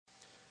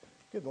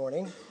Good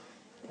morning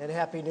and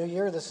Happy New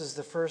Year. This is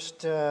the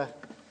first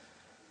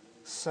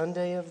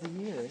Sunday of the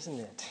year,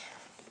 isn't it?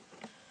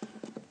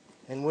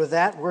 And with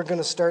that, we're going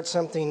to start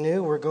something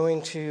new. We're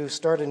going to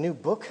start a new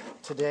book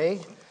today.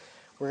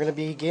 We're going to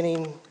be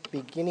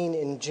beginning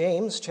in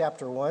James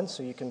chapter 1,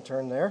 so you can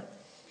turn there.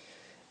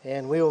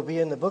 And we will be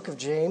in the book of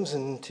James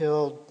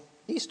until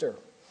Easter.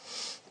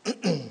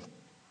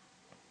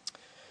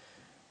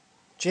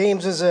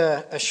 James is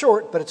a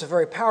short, but it's a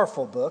very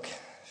powerful book.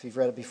 If you've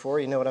read it before,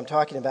 you know what I'm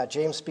talking about.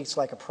 James speaks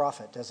like a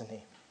prophet, doesn't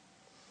he?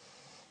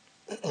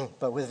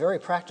 But with very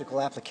practical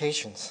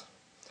applications.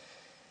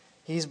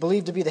 He's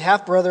believed to be the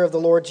half-brother of the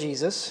Lord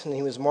Jesus, and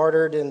he was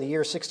martyred in the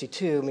year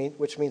 62,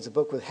 which means the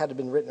book had to have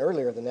been written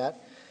earlier than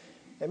that,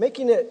 and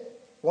making it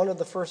one of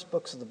the first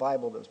books of the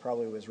Bible that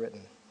probably was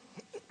written.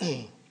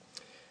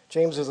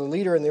 James was a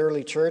leader in the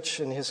early church,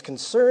 and his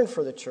concern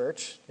for the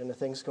church and the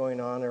things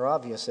going on are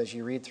obvious as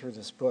you read through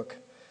this book.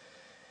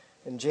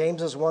 And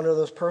James is one of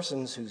those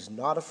persons who's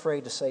not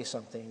afraid to say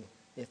something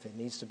if it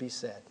needs to be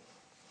said.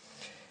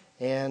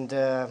 And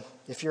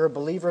if you're a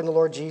believer in the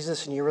Lord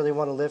Jesus and you really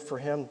want to live for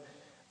him,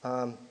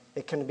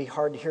 it can be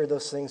hard to hear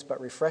those things, but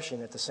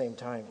refreshing at the same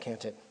time,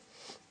 can't it?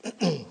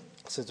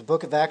 So it's a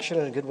book of action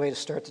and a good way to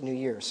start the new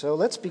year. So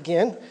let's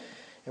begin, and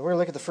we're going to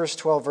look at the first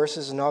 12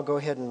 verses, and I'll go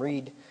ahead and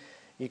read.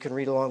 You can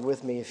read along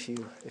with me if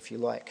you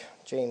like.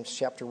 James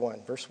chapter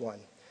 1, verse 1.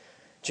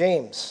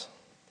 James,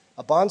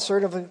 a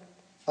bondservant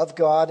of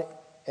God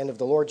and of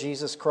the Lord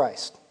Jesus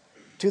Christ,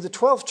 to the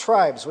 12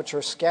 tribes which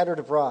are scattered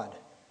abroad,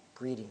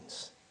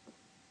 greetings.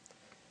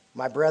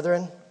 My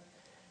brethren,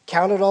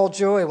 count it all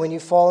joy when you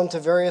fall into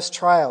various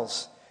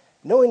trials,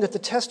 knowing that the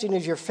testing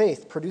of your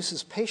faith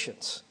produces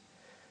patience.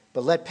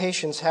 But let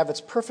patience have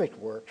its perfect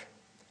work,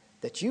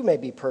 that you may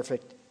be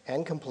perfect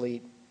and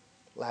complete,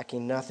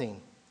 lacking nothing.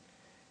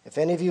 If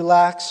any of you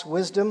lacks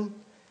wisdom,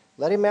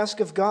 let him ask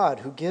of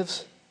God, who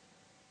gives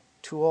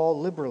to all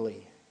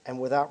liberally and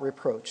without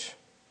reproach,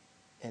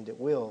 and it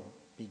will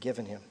be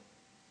given him.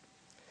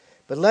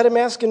 But let him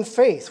ask in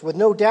faith with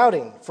no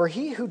doubting, for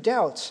he who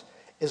doubts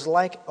is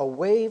like a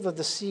wave of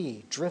the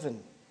sea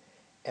driven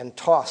and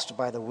tossed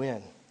by the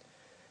wind.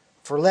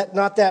 For let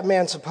not that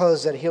man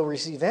suppose that he'll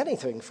receive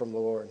anything from the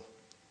Lord.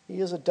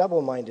 He is a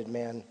double-minded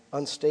man,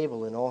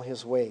 unstable in all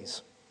his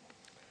ways.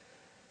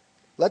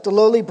 Let the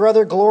lowly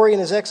brother glory in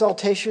his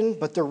exaltation,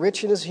 but the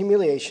rich in his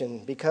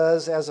humiliation,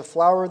 because as a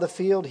flower of the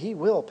field he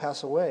will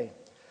pass away.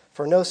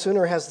 For no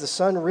sooner has the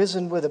sun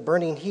risen with a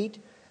burning heat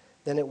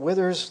than it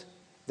withers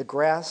the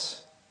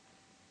grass,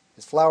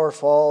 its flower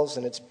falls,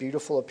 and its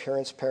beautiful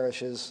appearance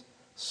perishes.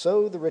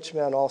 So the rich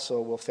man also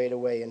will fade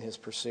away in his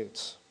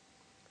pursuits.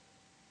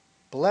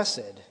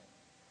 Blessed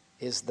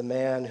is the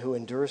man who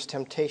endures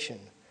temptation,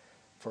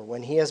 for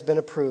when he has been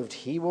approved,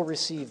 he will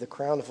receive the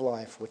crown of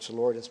life which the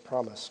Lord has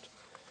promised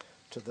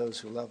to those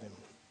who love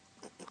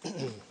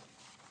him.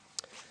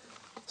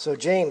 So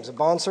James, a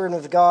bondservant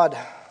of God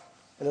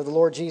and of the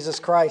Lord Jesus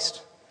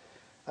Christ.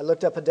 I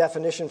looked up a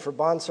definition for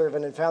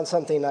bondservant and found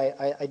something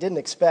I didn't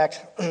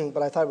expect,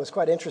 but I thought it was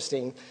quite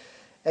interesting.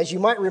 As you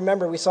might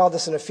remember, we saw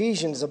this in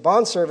Ephesians. A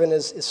bondservant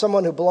is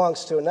someone who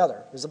belongs to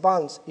another. He's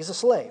a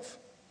slave.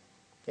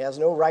 He has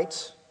no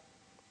rights,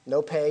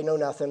 no pay, no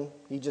nothing.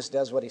 He just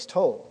does what he's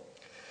told.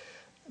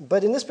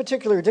 But in this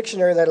particular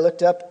dictionary that I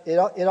looked up,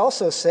 it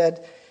also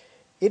said,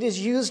 it is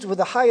used with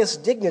the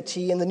highest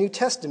dignity in the New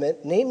Testament,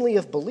 namely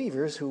of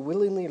believers who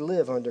willingly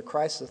live under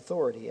Christ's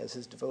authority as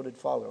his devoted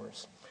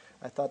followers.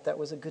 I thought that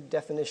was a good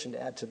definition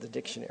to add to the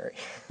dictionary.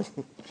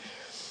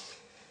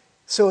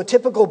 So a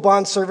typical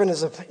bondservant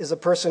is a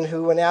person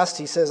who, when asked,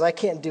 he says, I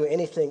can't do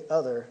anything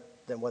other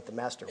than what the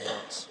master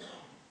wants.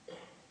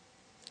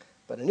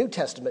 But a New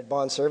Testament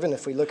bondservant,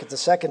 if we look at the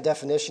second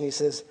definition, he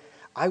says,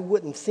 I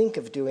wouldn't think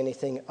of doing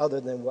anything other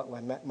than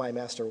what my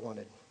master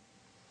wanted.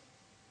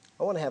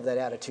 I want to have that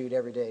attitude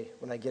every day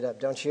when I get up,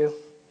 don't you?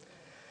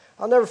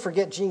 I'll never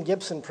forget Gene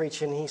Gibson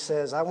preaching. He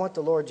says, I want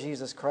the Lord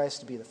Jesus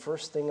Christ to be the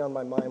first thing on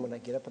my mind when I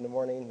get up in the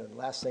morning and the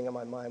last thing on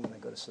my mind when I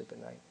go to sleep at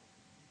night.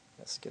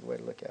 That's a good way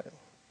to look at it.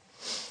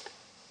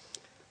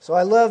 So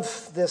I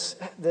love this,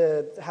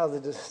 how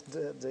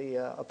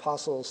the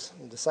apostles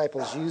and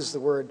disciples use the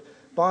word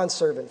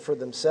bondservant for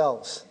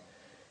themselves.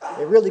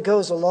 It really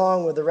goes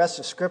along with the rest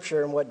of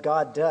Scripture and what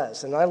God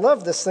does. And I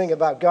love this thing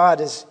about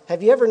God is,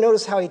 have you ever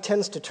noticed how he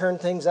tends to turn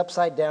things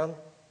upside down?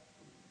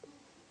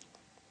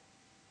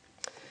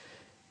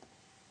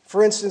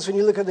 For instance, when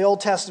you look at the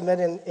Old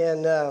Testament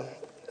and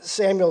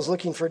Samuel's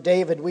looking for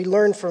David, we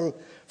learn from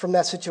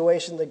that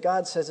situation that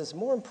God says it's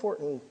more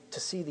important to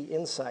see the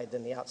inside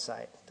than the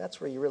outside. That's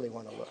where you really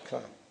want to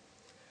look,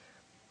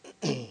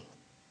 huh?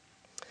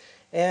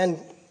 And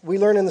we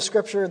learn in the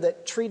Scripture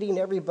that treating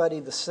everybody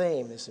the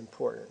same is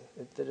important,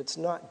 that it's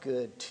not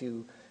good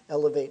to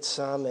elevate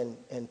some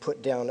and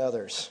put down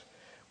others,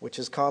 which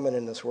is common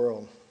in this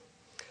world.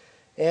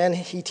 And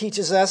he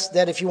teaches us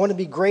that if you want to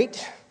be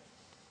great,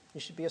 you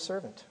should be a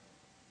servant.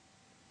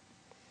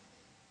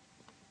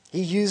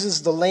 He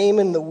uses the lame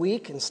and the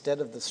weak instead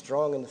of the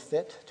strong and the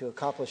fit to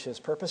accomplish his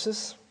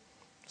purposes.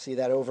 See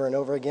that over and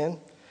over again.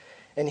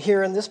 And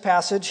here in this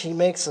passage, he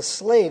makes a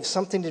slave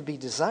something to be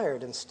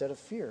desired instead of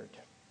feared.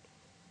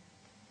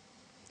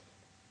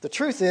 The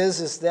truth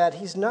is that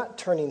he's not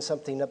turning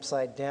something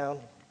upside down.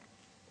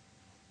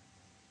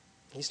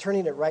 He's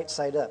turning it right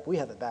side up. We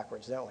have it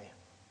backwards, don't we?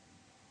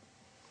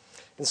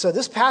 And so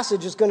this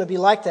passage is going to be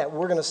like that.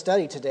 We're going to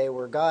study today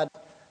where God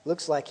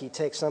looks like he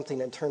takes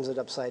something and turns it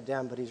upside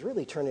down, but he's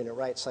really turning it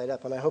right side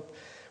up. And I hope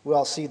we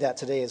all see that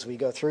today as we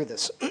go through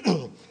this.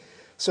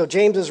 So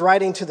James is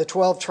writing to the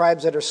 12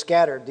 tribes that are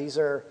scattered. These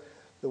are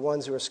the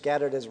ones who are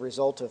scattered as a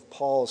result of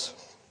Paul's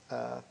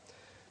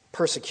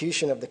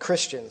persecution of the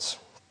Christians.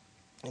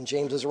 And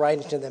James is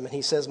writing to them, and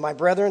he says, "My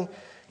brethren,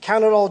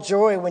 count it all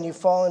joy when you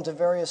fall into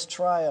various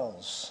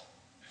trials,"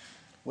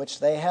 which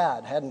they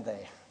had, hadn't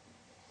they?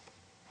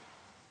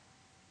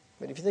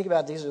 But if you think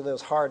about it, these are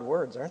those hard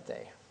words, aren't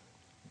they?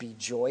 Be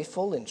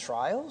joyful in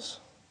trials?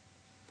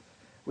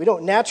 We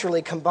don't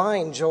naturally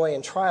combine joy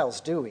and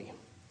trials, do we?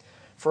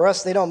 For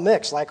us, they don't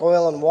mix like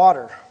oil and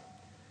water.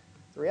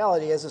 The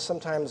reality is that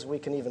sometimes we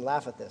can even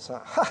laugh at this, huh?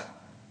 Ha!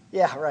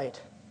 Yeah, right.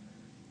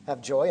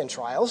 Have joy and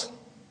trials.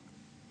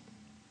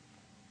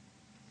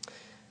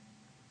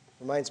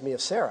 Reminds me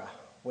of Sarah,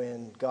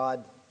 when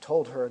God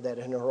told her that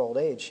in her old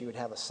age she would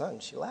have a son.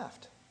 She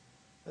laughed.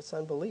 That's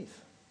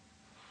unbelief.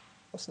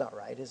 That's not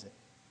right, is it?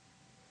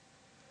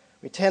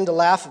 We tend to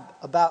laugh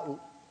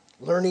about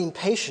learning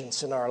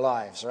patience in our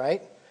lives,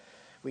 right?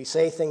 We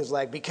say things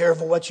like, be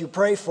careful what you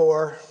pray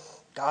for.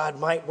 God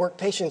might work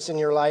patience in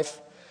your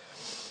life.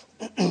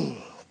 And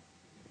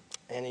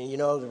you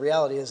know, the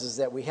reality is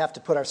that we have to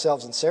put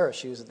ourselves in Sarah's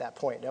shoes at that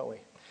point, don't we?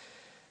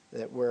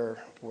 That we're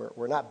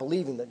not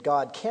believing that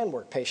God can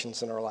work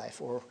patience in our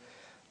life, or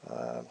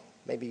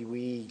maybe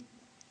we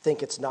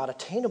think it's not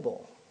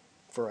attainable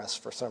for us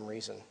for some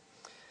reason.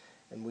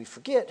 And we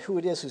forget who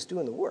it is who's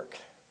doing the work.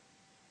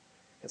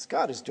 It's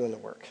God who's doing the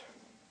work.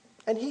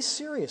 And he's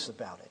serious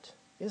about it,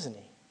 isn't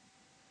he?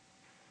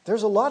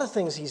 There's a lot of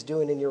things he's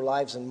doing in your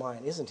lives and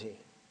mine, isn't he?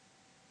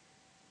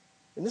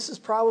 And this is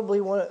probably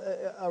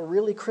a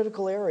really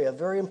critical area, a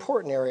very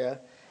important area.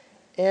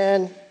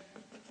 And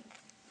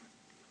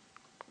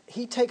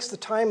he takes the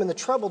time and the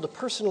trouble to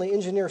personally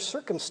engineer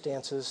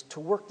circumstances to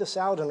work this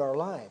out in our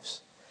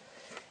lives.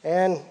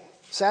 And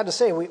sad to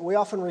say, we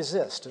often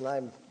resist, and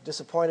I'm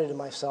disappointed in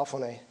myself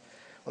when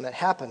that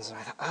happens. And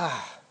I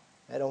thought,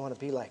 I don't want to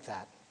be like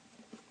that.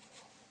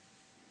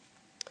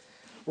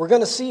 We're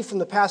going to see from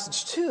the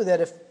passage, too, that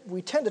if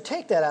we tend to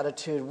take that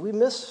attitude, we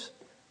miss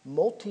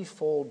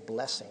multifold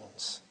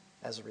blessings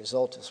as a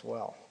result as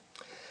well.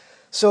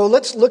 So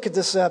let's look at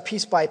this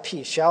piece by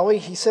piece, shall we?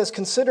 He says,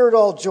 consider it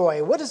all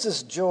joy. What is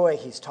this joy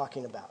he's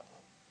talking about?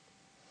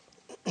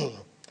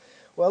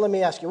 Well, let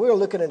me ask you. We're going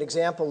to look at an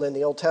example in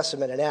the Old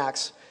Testament in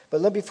Acts.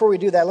 But before we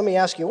do that, let me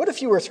ask you, what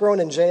if you were thrown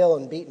in jail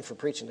and beaten for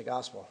preaching the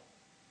gospel?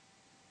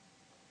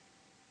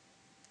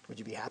 Would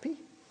you be happy?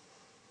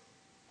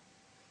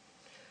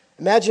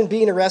 Imagine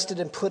being arrested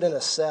and put in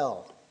a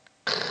cell.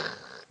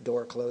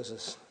 Door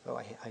closes. Oh,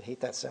 I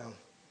hate that sound.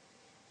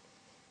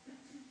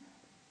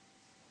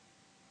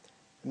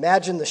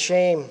 Imagine the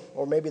shame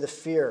or maybe the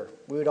fear.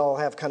 We would all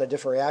have kind of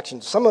different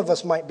reactions. Some of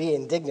us might be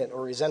indignant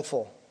or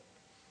resentful.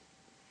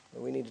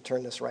 But we need to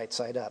turn this right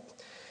side up.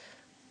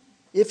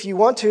 If you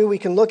want to, we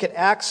can look at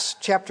Acts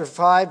chapter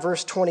 5,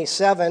 verse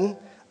 27.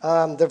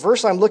 The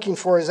verse I'm looking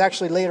for is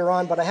actually later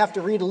on, but I have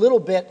to read a little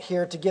bit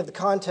here to give the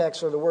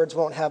context or the words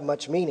won't have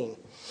much meaning.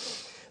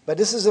 But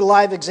this is a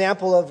live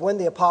example of when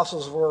the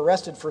apostles were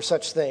arrested for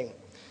such thing.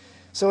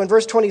 So in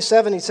verse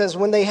 27, he says,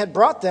 when they had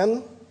brought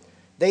them,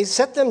 they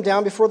set them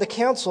down before the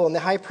council, and the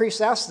high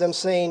priest asked them,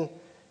 saying,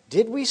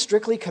 did we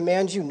strictly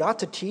command you not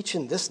to teach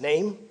in this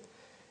name?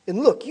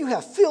 And look, you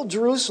have filled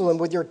Jerusalem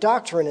with your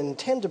doctrine and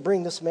intend to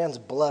bring this man's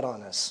blood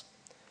on us.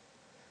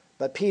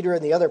 But Peter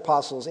and the other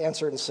apostles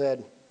answered and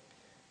said,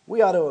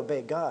 we ought to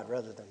obey God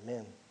rather than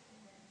men.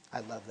 I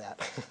love that.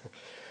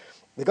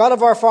 The God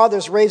of our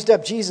fathers raised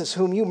up Jesus,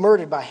 whom you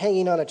murdered by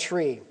hanging on a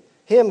tree.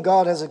 Him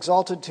God has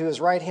exalted to his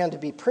right hand to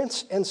be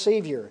Prince and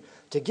Savior,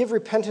 to give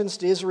repentance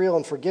to Israel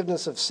and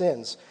forgiveness of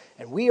sins.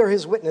 And we are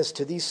his witness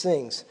to these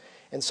things.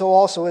 And so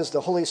also is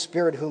the Holy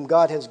Spirit, whom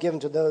God has given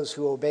to those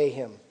who obey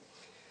him.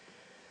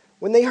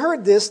 When they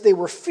heard this, they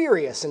were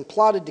furious and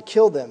plotted to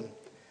kill them.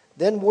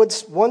 Then one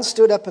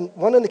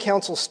in the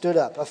council stood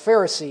up, a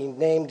Pharisee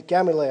named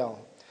Gamaliel,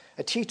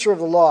 a teacher of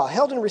the law,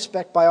 held in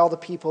respect by all the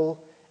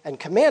people, and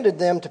commanded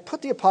them to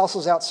put the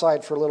apostles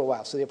outside for a little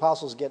while. So the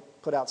apostles get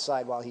put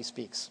outside while he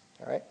speaks.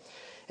 All right?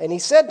 And he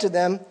said to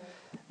them,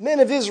 men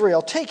of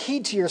Israel, take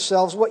heed to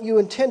yourselves what you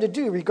intend to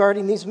do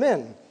regarding these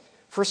men.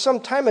 For some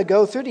time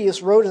ago,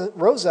 Theudas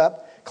rose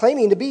up,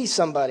 claiming to be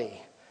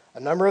somebody. A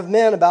number of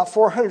men, about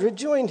 400,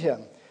 joined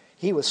him.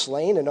 He was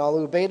slain, and all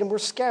who obeyed him were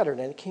scattered,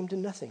 and it came to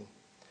nothing.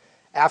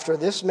 After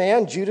this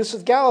man, Judas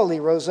of Galilee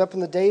rose up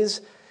in the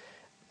days,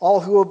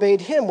 all who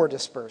obeyed him were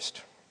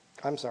dispersed.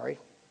 He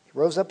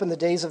rose up in the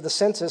days of the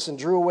census and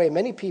drew away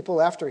many people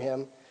after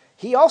him.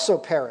 He also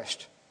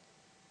perished,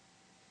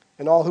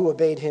 and all who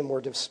obeyed him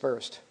were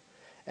dispersed.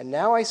 And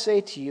now I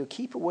say to you,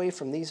 keep away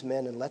from these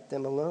men and let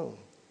them alone.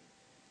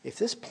 If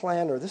this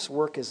plan or this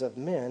work is of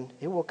men,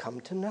 it will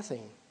come to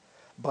nothing.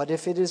 But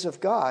if it is of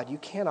God, you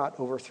cannot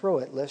overthrow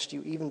it, lest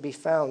you even be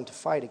found to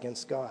fight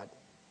against God.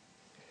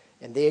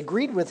 And they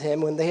agreed with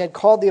him when they had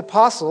called the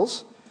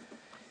apostles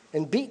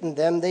and beaten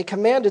them. They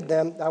commanded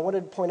them. I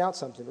wanted to point out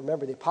something.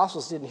 Remember, the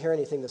apostles didn't hear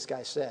anything this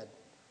guy said.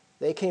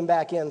 They came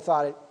back in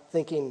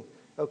thinking,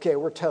 okay,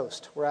 we're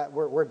toast.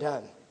 We're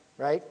done,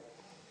 right?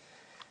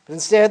 But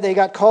instead, they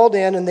got called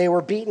in and they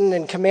were beaten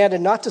and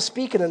commanded not to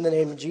speak it in the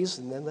name of Jesus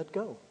and then let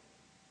go.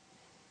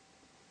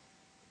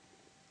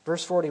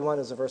 Verse 41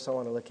 is the verse I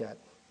want to look at.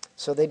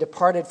 So they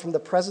departed from the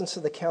presence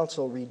of the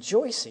council,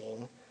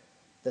 rejoicing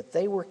that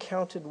they were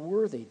counted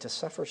worthy to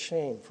suffer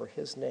shame for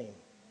his name.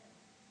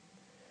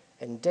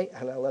 And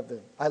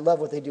I love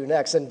what they do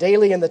next. And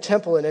daily in the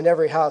temple and in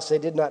every house, they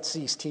did not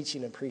cease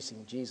teaching and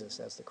preaching Jesus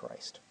as the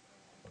Christ.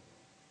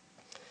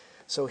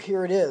 So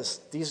here it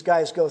is. These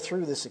guys go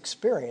through this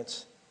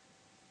experience,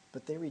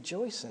 but they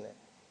rejoice in it.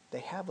 They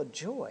have a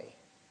joy.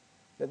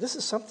 Now, this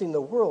is something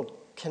the world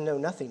can know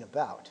nothing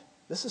about.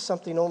 This is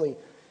something only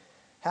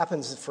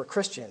happens for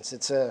Christians.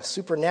 It's a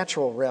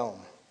supernatural realm.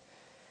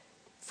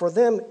 For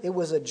them, it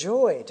was a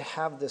joy to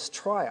have this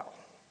trial.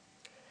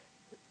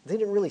 They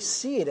didn't really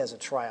see it as a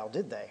trial,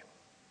 did they?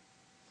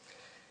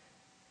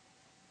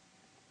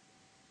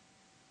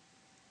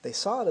 They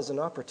saw it as an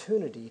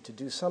opportunity to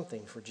do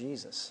something for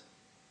Jesus.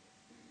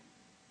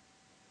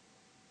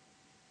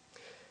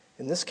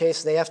 In this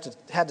case, they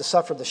had to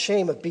suffer the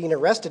shame of being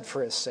arrested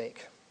for his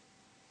sake.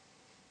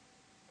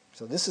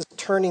 So this is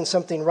turning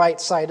something right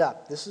side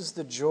up. This is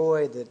the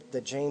joy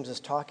that James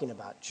is talking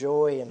about,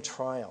 joy in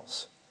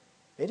trials.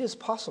 It is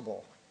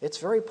possible. It's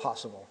very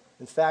possible.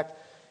 In fact,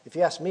 if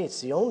you ask me,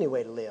 it's the only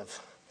way to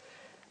live.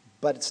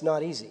 But it's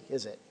not easy,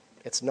 is it?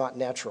 It's not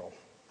natural.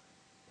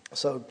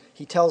 So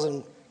he tells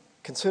them,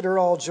 consider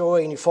all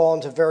joy and you fall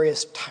into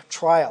various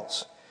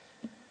trials.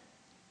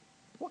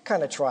 What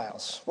kind of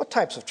trials? What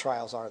types of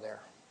trials are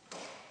there?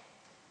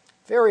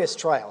 Various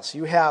trials.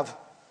 You have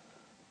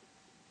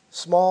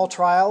small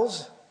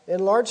trials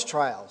and large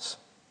trials.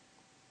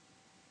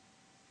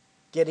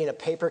 Getting a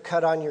paper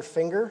cut on your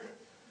finger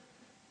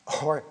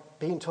or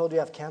being told you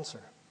have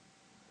cancer.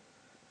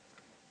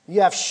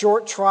 You have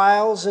short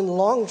trials and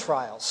long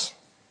trials.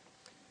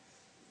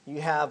 You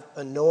have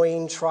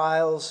annoying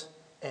trials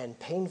and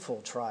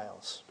painful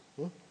trials.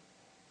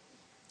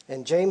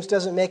 And James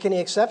doesn't make any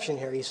exception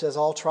here. He says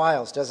all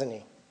trials, doesn't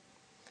he?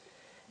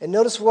 And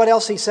notice what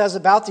else he says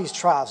about these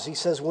trials. He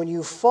says when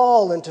you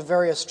fall into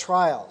various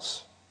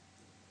trials,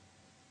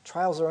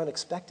 trials are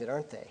unexpected,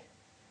 aren't they?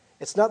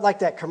 It's not like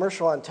that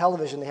commercial on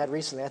television they had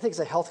recently. I think it's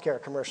a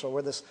healthcare commercial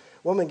where this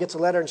woman gets a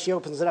letter and she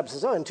opens it up and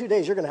says, in 2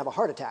 days you're going to have a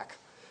heart attack.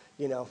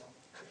 You know,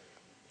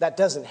 that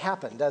doesn't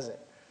happen, does it?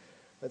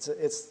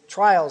 It's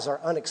trials are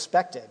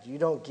unexpected. You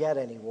don't get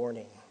any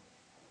warning.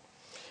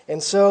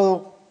 And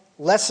so,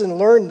 lesson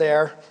learned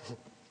there,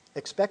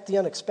 expect the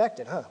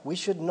unexpected, huh? We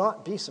should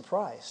not be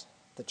surprised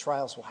that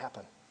trials will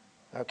happen,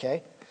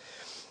 okay?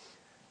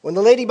 When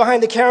the lady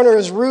behind the counter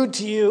is rude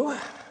to you,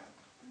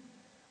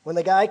 when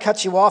the guy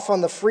cuts you off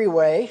on the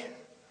freeway,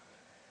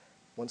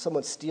 when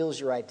someone steals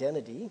your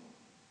identity,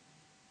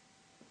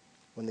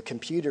 when the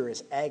computer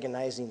is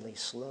agonizingly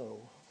slow,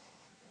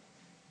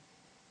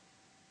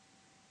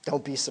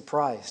 don't be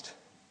surprised.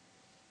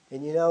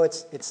 And you know,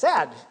 it's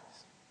sad.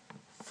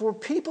 For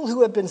people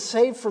who have been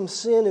saved from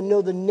sin and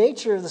know the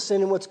nature of the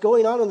sin and what's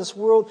going on in this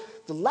world,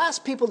 the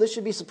last people that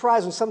should be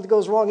surprised when something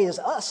goes wrong is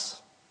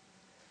us.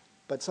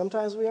 But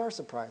sometimes we are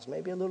surprised,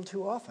 maybe a little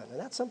too often. And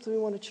that's something we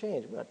want to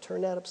change. We want to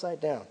turn that upside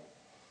down.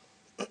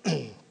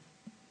 When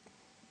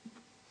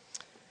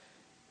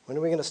are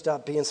we going to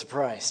stop being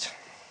surprised?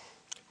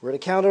 We're to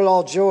count it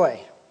all joy.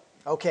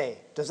 Okay,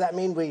 does that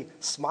mean we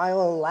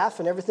smile and laugh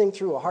and everything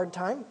through a hard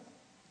time?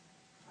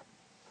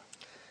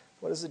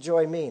 What does the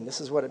joy mean?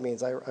 This is what it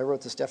means. I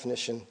wrote this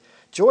definition.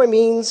 Joy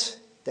means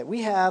that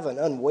we have an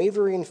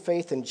unwavering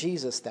faith in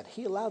Jesus that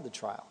he allowed the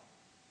trial,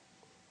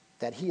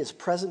 that he is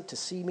present to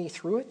see me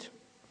through it,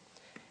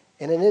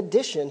 and in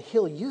addition,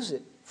 he'll use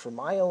it for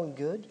my own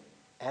good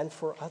and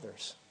for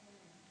others.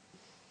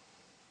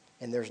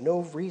 And there's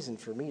no reason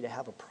for me to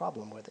have a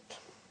problem with it.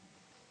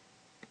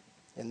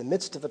 In the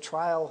midst of a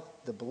trial,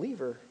 the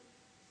believer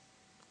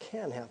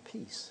can have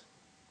peace.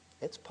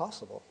 It's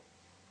possible,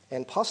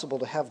 and possible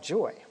to have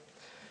joy.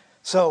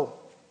 So,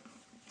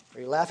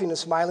 are you laughing and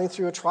smiling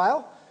through a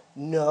trial?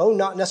 No,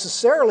 not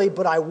necessarily,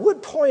 but I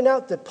would point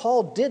out that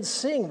Paul did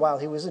sing while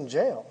he was in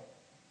jail.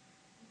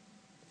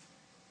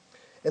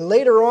 And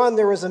later on,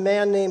 there was a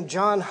man named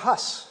John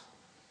Huss.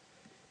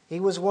 He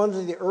was one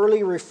of the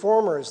early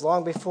reformers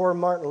long before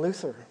Martin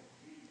Luther.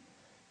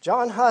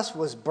 John Huss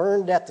was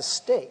burned at the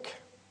stake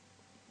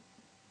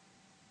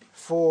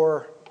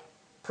for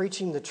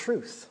preaching the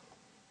truth.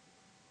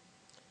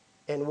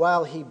 And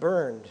while he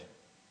burned,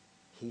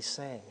 he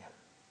sang.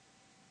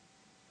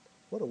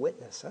 What a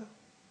witness, huh?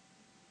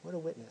 What a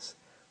witness.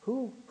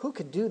 Who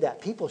could do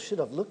that? People should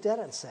have looked at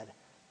it and said,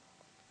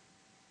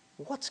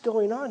 what's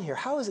going on here?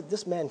 How is it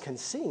this man can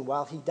sing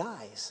while he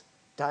dies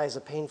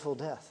a painful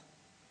death?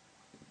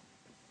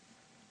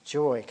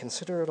 Joy.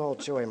 Consider it all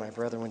joy, my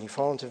brethren, when you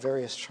fall into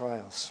various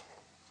trials.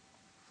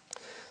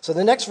 So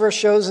the next verse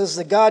shows us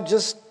that God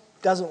just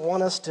doesn't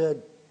want us to,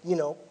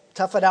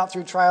 tough it out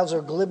through trials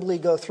or glibly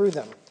go through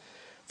them.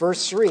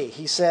 Verse 3,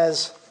 he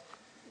says,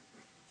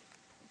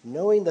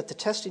 knowing that the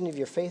testing of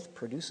your faith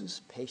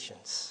produces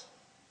patience.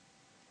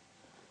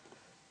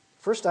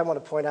 First, I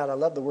want to point out, I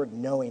love the word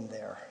knowing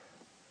there.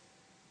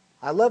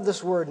 I love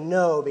this word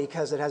know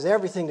because it has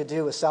everything to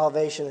do with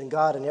salvation and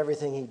God and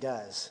everything he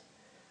does.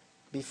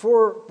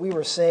 Before we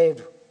were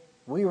saved,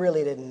 we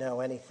really didn't know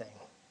anything,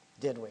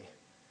 did we?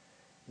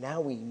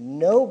 Now we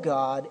know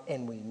God,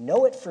 and we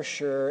know it for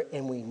sure,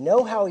 and we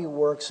know how he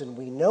works, and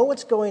we know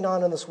what's going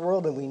on in this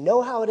world, and we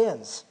know how it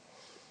ends.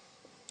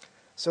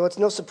 So it's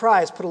no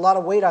surprise, put a lot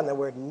of weight on the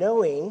word,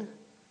 knowing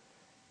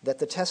that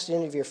the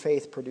testing of your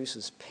faith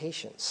produces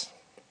patience.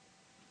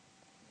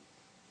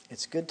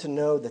 It's good to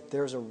know that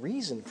there's a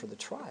reason for the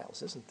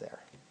trials, isn't there?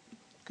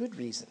 Good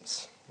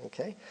reasons,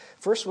 okay?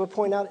 First, we'll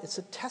point out it's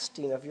a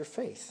testing of your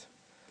faith.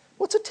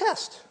 What's a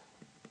test?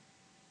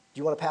 Do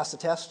you want to pass the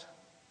test?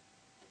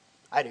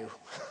 I do.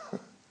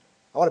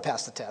 I want to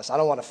pass the test. I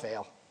don't want to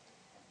fail.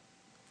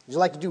 Would you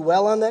like to do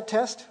well on that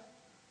test?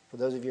 For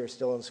those of you who are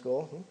still in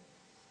school.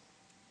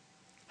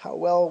 How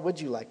well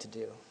would you like to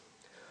do?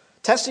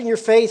 Testing your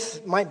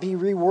faith might be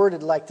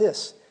reworded like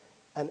this: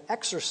 an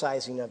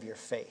exercising of your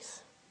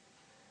faith.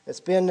 It's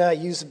been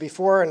used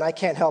before, and I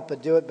can't help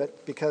but do it,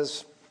 but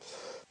because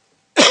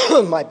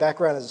my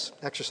background is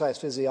exercise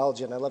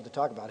physiology, and I love to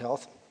talk about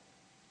health.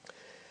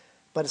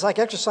 But it's like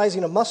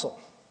exercising a muscle.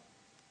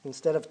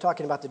 Instead of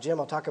talking about the gym,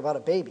 I'll talk about a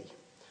baby.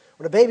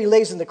 When a baby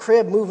lays in the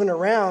crib moving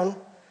around,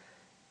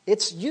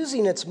 it's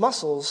using its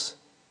muscles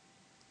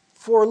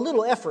for a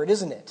little effort,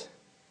 isn't it?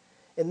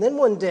 And then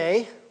one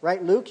day,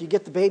 right, Luke, you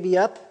get the baby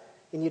up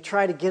and you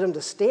try to get him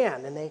to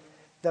stand, and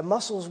the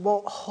muscles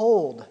won't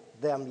hold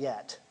them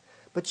yet.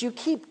 But you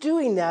keep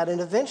doing that, and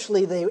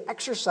eventually they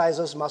exercise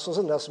those muscles,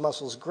 and those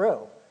muscles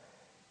grow.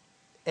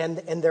 And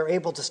they're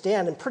able to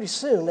stand, and pretty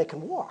soon they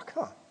can walk,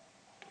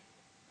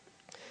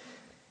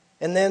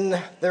 And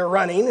then they're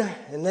running,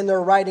 and then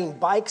they're riding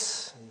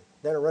bikes, and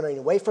they're running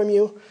away from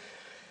you.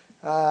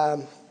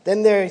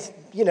 Then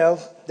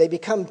they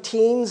become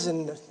teens,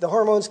 and the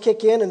hormones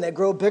kick in, and they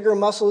grow bigger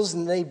muscles,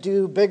 and they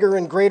do bigger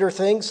and greater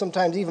things,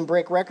 sometimes even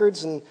break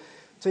records. And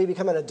so you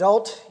become an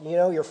adult,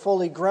 you're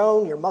fully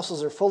grown, your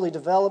muscles are fully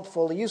developed,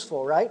 fully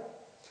useful, right?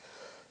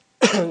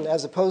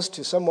 As opposed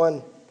to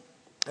someone,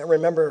 I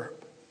remember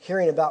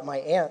hearing about my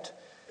aunt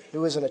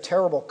who was in a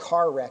terrible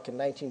car wreck in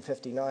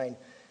 1959.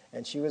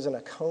 And she was in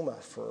a coma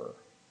for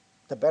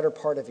the better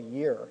part of a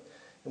year.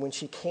 And when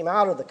she came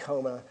out of the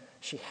coma,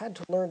 she had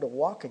to learn to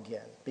walk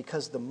again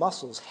because the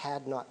muscles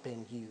had not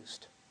been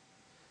used.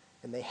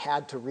 And they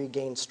had to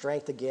regain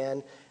strength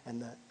again,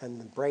 and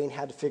the brain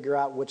had to figure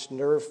out which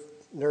nerves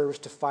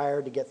to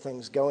fire to get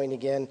things going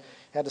again.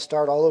 Had to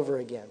start all over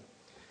again.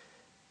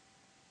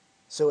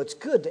 So it's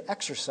good to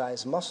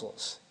exercise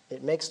muscles.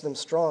 It makes them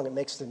strong. It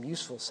makes them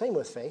useful. Same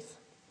with faith.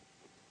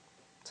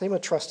 Same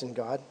with trust in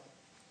God.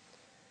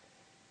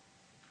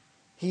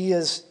 He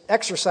is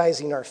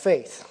exercising our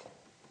faith.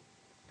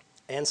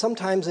 And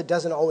sometimes it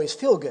doesn't always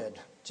feel good.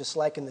 Just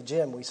like in the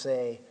gym, we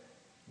say,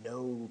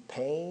 no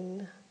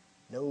pain,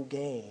 no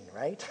gain,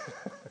 right?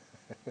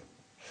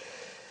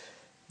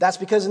 That's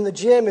because in the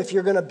gym, if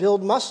you're going to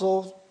build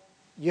muscle,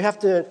 you have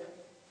to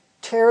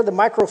tear the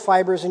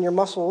microfibers in your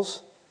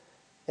muscles,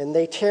 and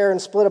they tear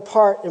and split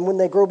apart, and when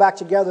they grow back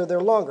together,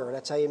 they're longer.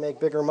 That's how you make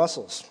bigger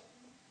muscles.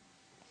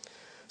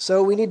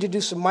 So we need to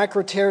do some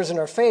micro tears in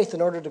our faith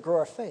in order to grow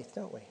our faith,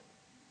 don't we?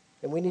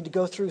 And we need to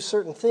go through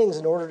certain things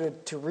in order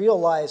to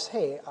realize,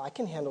 hey, I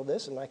can handle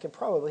this, and I can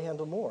probably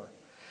handle more.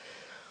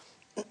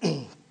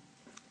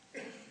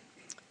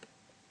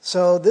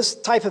 So this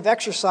type of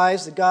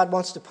exercise that God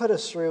wants to put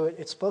us through,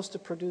 it's supposed to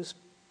produce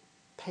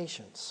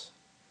patience.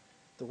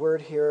 The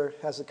word here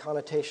has a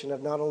connotation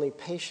of not only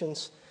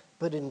patience,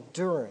 but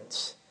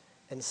endurance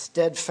and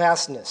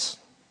steadfastness.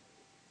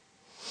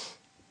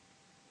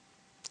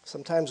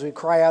 Sometimes we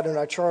cry out in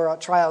our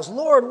trials,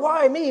 Lord,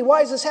 why me?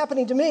 Why is this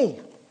happening to me?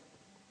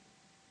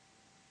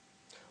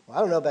 Well,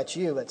 I don't know about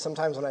you, but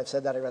sometimes when I've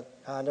said that, I go,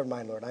 never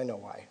mind, Lord, I know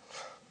why.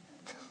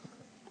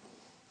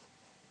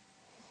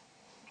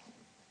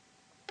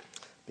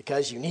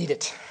 Because you need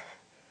it.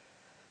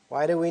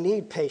 Why do we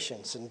need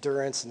patience,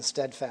 endurance, and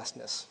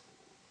steadfastness?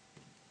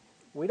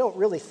 We don't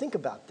really think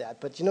about that,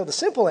 but the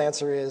simple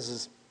answer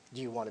is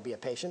do you want to be a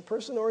patient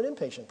person or an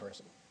impatient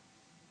person?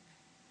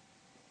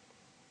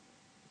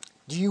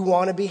 Do you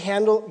want to be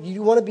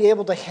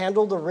able to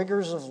handle the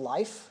rigors of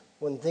life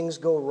when things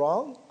go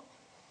wrong?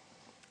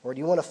 Or do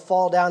you want to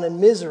fall down in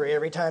misery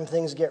every time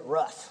things get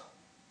rough?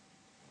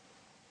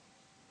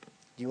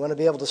 Do you want to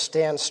be able to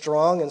stand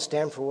strong and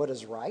stand for what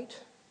is right?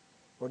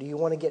 Or do you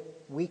want to get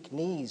weak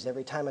knees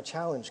every time a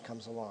challenge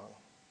comes along?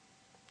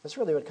 That's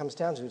really what it comes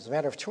down to. It's a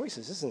matter of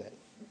choices, isn't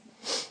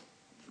it?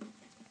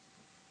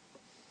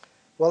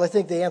 Well, I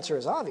think the answer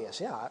is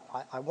obvious. Yeah,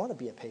 I want to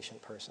be a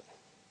patient person.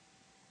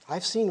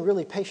 I've seen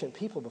really patient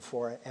people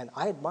before, and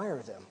I admire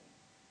them.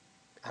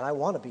 And I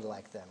want to be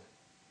like them.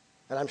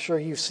 And I'm sure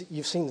you've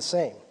seen the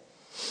same.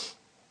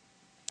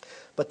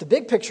 But the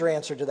big picture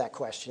answer to that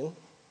question,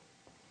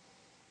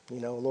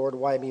 Lord,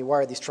 why me? Why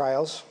are these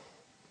trials?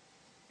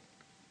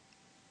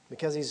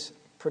 Because he's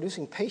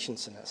producing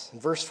patience in us.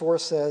 And verse 4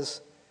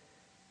 says,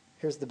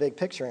 here's the big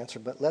picture answer,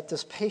 but let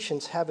this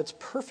patience have its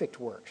perfect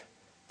work,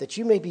 that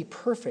you may be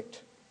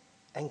perfect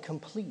and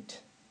complete,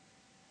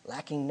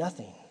 lacking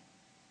nothing.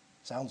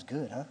 Sounds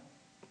good, huh?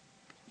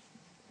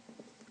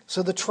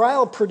 So the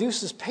trial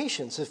produces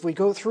patience if we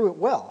go through it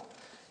well.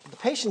 The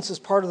patience is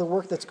part of the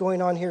work that's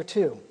going on here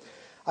too.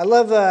 I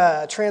love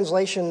a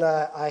translation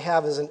I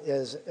have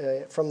is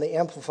from the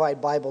Amplified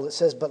Bible. It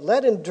says, but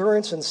let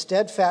endurance and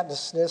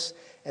steadfastness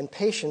and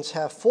patience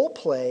have full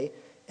play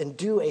and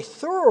do a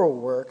thorough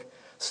work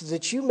so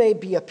that you may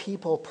be a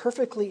people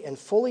perfectly and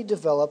fully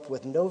developed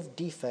with no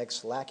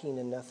defects, lacking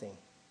in nothing.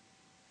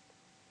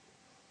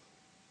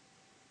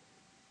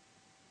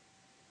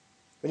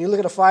 When you look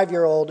at a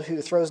 5-year-old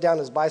who throws down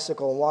his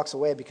bicycle and walks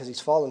away because he's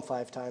fallen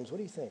 5 times, what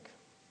do you think?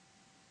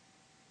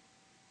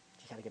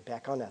 You got to get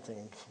back on that thing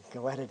and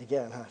go at it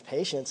again, huh?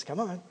 Patience, come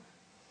on.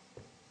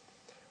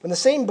 When the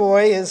same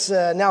boy is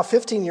now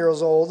 15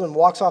 years old and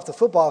walks off the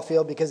football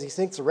field because he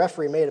thinks the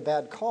referee made a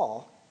bad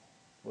call,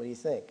 what do you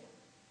think?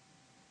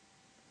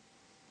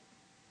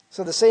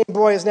 So the same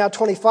boy is now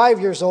 25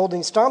 years old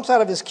and he stomps out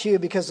of his cue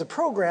because the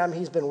program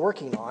he's been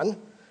working on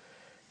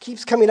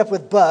keeps coming up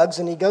with bugs,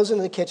 and he goes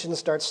into the kitchen and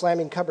starts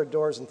slamming cupboard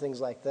doors and things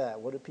like that.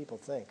 What do people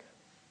think?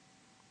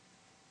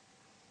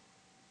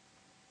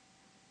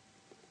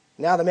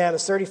 Now the man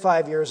is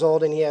 35 years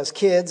old and he has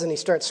kids, and he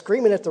starts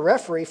screaming at the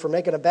referee for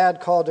making a bad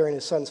call during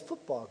his son's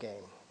football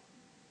game.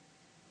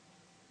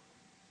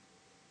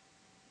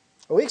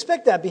 Well, we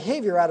expect that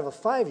behavior out of a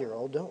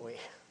 5-year-old, don't we?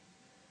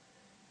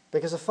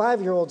 Because a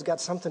 5-year-old's got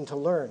something to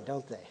learn,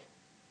 don't they?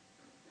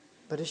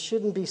 But it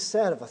shouldn't be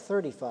said of a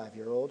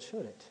 35-year-old,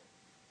 should it?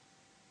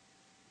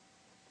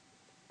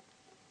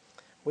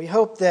 We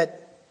hope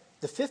that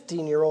the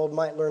 15-year-old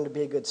might learn to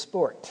be a good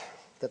sport,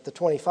 that the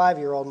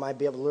 25-year-old might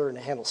be able to learn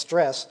to handle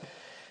stress,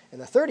 and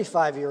the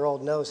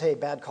 35-year-old knows, hey,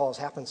 bad calls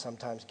happen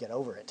sometimes, get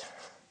over it.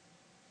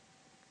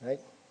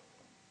 Right?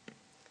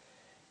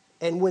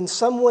 And when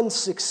someone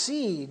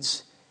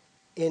succeeds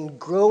in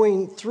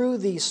growing through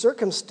these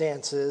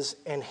circumstances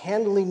and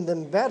handling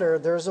them better,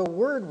 there's a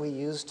word we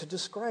use to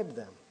describe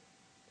them.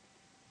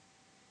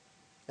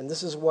 And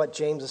this is what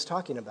James is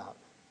talking about.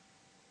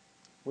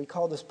 We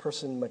call this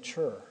person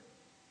mature.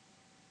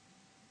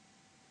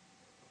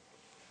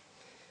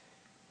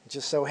 It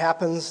just so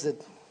happens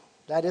that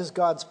that is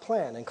God's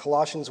plan. In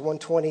Colossians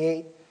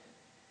 1:28,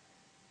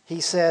 he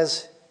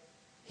says,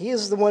 he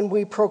is the one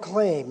we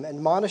proclaim,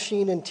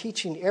 admonishing and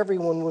teaching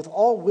everyone with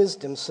all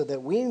wisdom so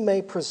that we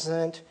may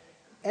present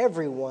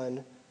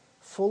everyone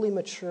fully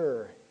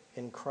mature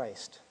in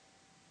Christ.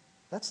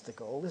 That's the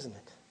goal, isn't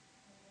it?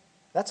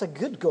 That's a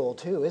good goal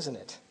too, isn't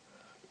it?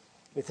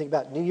 We think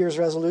about New Year's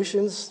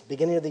resolutions,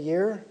 beginning of the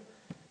year.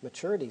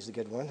 Maturity is a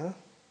good one, huh?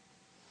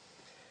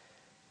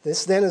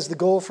 This then is the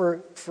goal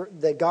for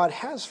that God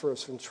has for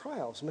us in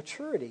trials,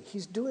 maturity.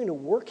 He's doing a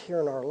work here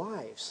in our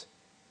lives.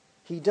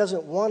 He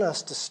doesn't want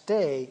us to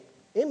stay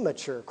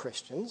immature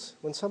Christians.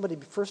 When somebody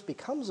first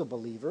becomes a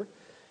believer,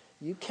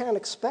 you can't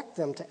expect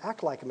them to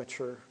act like a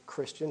mature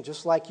Christian,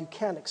 just like you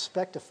can't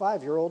expect a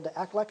 5-year-old to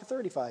act like a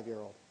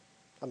 35-year-old.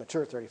 A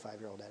mature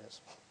 35-year-old, that is.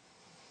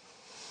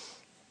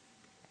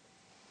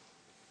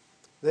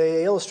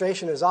 The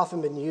illustration has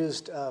often been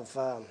used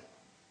of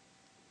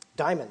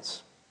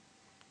diamonds.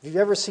 If you've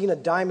ever seen a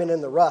diamond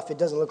in the rough, it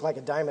doesn't look like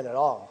a diamond at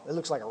all. It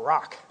looks like a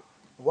rock.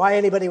 Why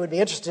anybody would be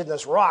interested in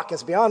this rock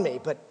is beyond me,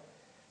 but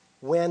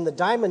when the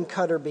diamond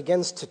cutter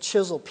begins to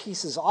chisel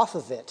pieces off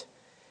of it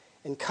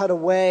and cut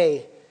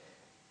away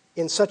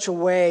in such a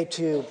way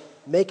to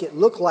make it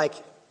look like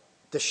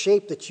the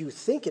shape that you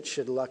think it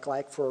should look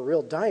like for a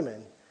real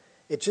diamond,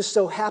 it just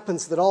so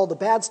happens that all the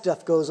bad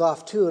stuff goes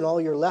off too, and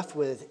all you're left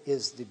with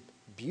is the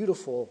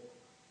beautiful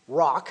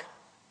rock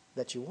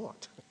that you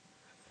want.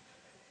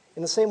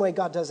 In the same way,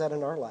 God does that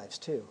in our lives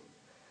too.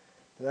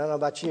 And I don't know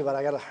about you, but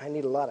I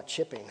need a lot of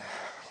chipping.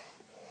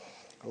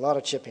 A lot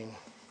of chipping.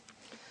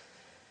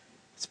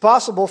 It's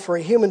possible for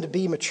a human to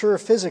be mature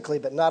physically,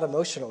 but not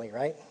emotionally,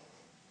 right?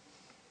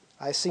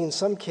 I've seen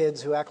some kids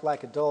who act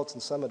like adults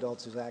and some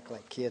adults who act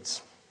like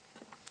kids.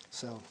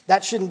 So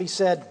that shouldn't be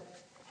said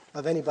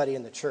of anybody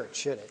in the church,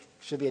 should it? It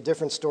should be a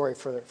different story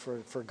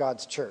for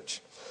God's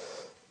church.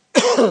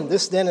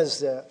 This then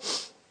is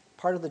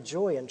part of the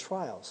joy in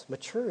trials.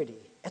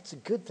 Maturity. That's a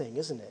good thing,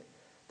 isn't it?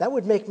 That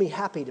would make me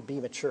happy to be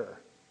mature.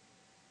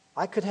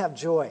 I could have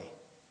joy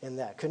in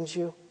that, couldn't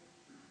you?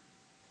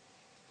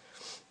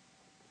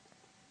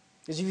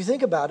 Because if you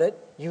think about it,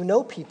 you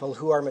know people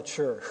who are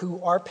mature,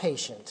 who are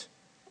patient,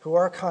 who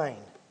are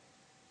kind,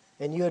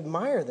 and you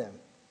admire them.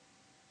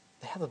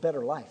 They have a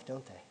better life,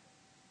 don't they?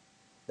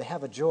 They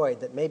have a joy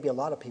that maybe a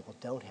lot of people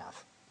don't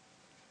have.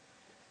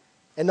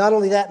 And not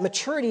only that,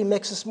 maturity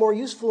makes us more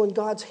useful in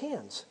God's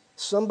hands.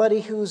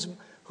 Somebody who's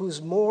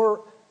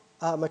more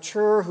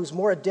mature, who's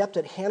more adept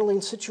at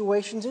handling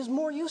situations is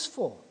more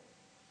useful.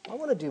 I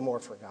want to do more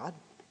for God.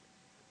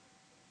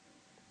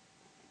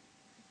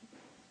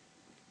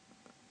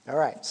 All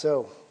right,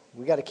 so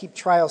we got to keep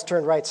trials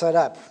turned right side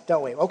up,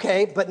 don't we?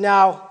 Okay, but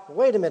now,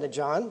 wait a minute,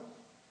 John.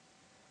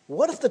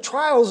 What if the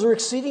trials are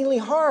exceedingly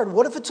hard?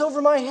 What if it's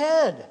over my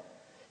head?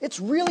 It's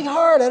really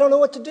hard. I don't know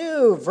what to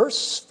do.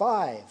 Verse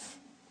 5.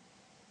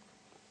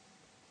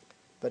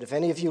 But if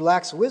any of you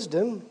lacks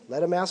wisdom,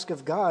 let him ask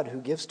of God, who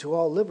gives to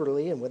all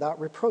liberally and without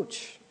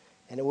reproach,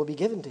 and it will be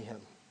given to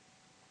him.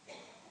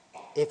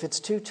 If it's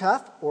too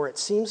tough or it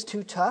seems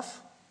too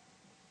tough,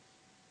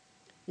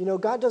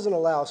 God doesn't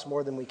allow us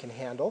more than we can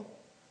handle.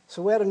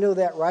 So we ought to know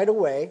that right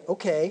away.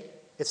 Okay,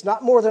 it's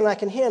not more than I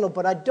can handle,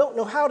 but I don't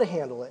know how to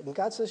handle it. And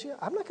God says, yeah,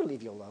 I'm not going to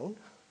leave you alone.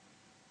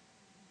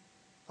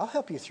 I'll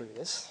help you through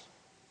this.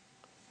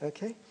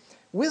 Okay?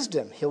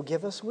 Wisdom. He'll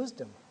give us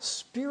wisdom.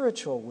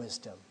 Spiritual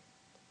wisdom.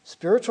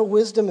 Spiritual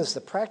wisdom is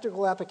the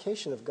practical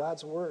application of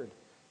God's word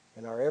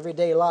in our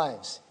everyday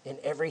lives, in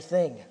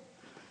everything.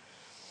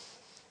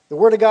 The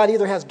Word of God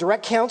either has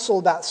direct counsel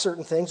about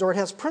certain things or it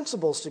has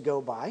principles to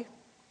go by.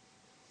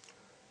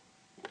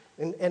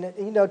 And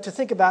to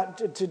think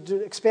about,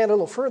 to expand a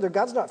little further,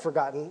 God's not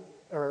forgotten,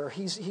 or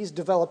He's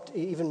developed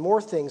even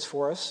more things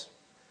for us.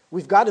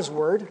 We've got His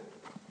Word,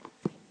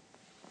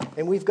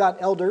 and we've got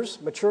elders,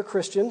 mature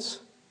Christians,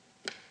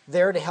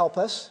 there to help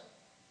us.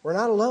 We're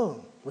not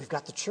alone. We've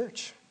got the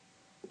church.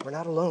 We're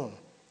not alone.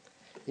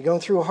 You're going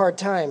through a hard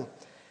time.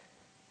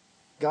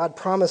 God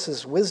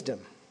promises wisdom.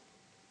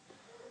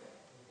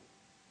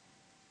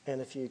 And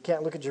if you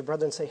can't look at your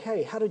brother and say,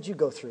 hey, how did you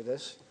go through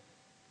this?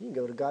 You can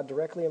go to God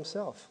directly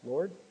himself.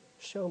 Lord,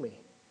 show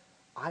me.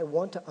 I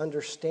want to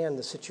understand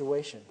the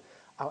situation.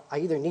 I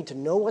either need to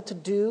know what to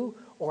do,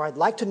 or I'd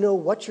like to know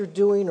what you're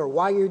doing or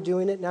why you're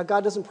doing it. Now,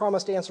 God doesn't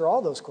promise to answer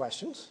all those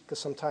questions, because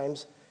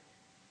sometimes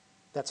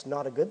that's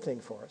not a good thing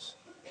for us.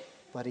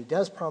 But He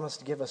does promise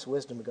to give us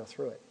wisdom to go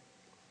through it.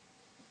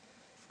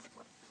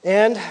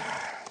 And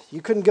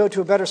you couldn't go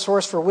to a better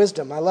source for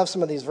wisdom. I love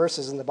some of these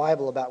verses in the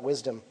Bible about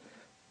wisdom,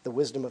 the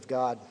wisdom of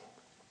God.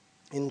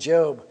 In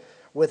Job,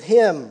 with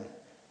Him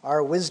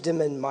are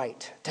wisdom and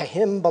might. To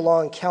Him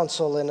belong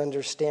counsel and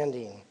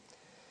understanding.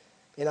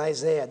 In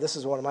Isaiah, this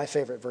is one of my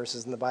favorite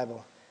verses in the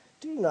Bible.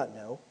 Do you not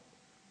know?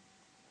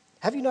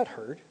 Have you not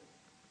heard?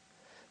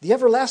 The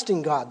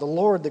everlasting God, the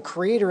Lord, the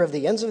creator of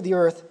the ends of the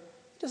earth,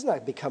 does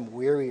not become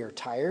weary or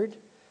tired,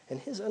 and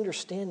His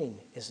understanding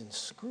is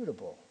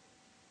inscrutable.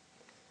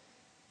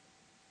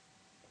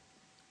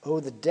 Oh,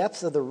 the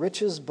depth of the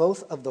riches,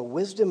 both of the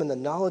wisdom and the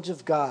knowledge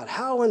of God.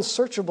 How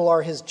unsearchable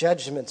are His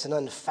judgments and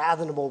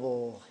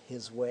unfathomable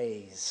His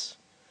ways.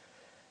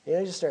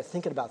 You just start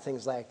thinking about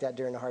things like that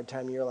during a hard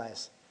time, you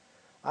realize,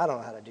 I don't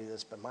know how to do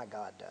this, but my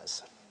God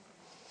does.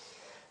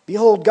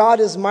 Behold, God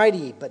is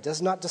mighty, but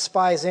does not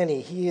despise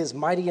any. He is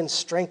mighty in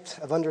strength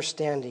of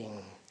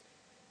understanding.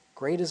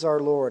 Great is our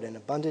Lord and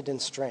abundant in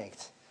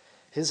strength.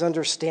 His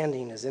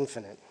understanding is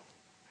infinite.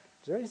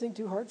 Is there anything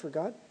too hard for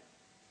God?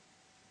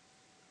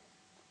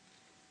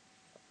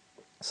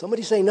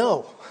 Somebody say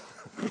no.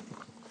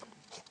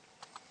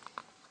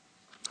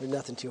 There's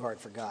nothing too hard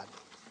for God.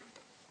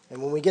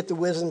 And when we get the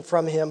wisdom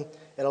from Him,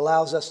 it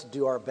allows us to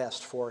do our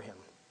best for Him.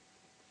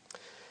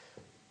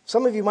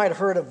 Some of you might have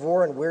heard of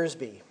Warren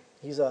Wiersbe.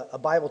 He's a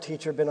Bible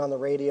teacher, been on the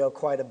radio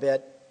quite a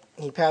bit.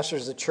 He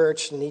pastors a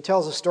church, and he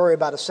tells a story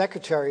about a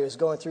secretary who was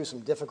going through some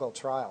difficult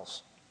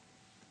trials.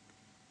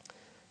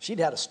 She'd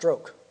had a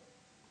stroke.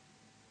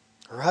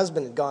 Her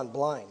husband had gone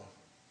blind.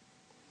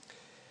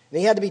 And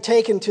he had to be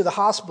taken to the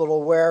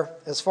hospital where,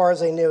 as far as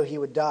they knew, he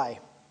would die.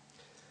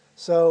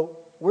 So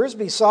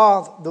Wiersbe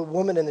saw the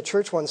woman in the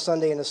church one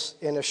Sunday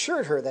and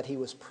assured her that he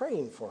was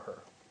praying for her.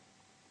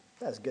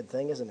 That's a good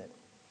thing, isn't it?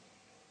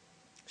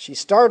 She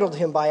startled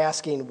him by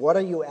asking, "What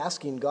are you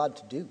asking God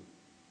to do?"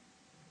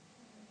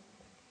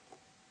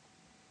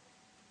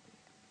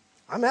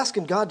 "I'm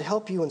asking God to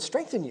help you and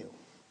strengthen you."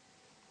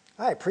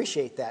 "I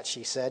appreciate that,"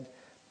 she said,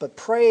 "but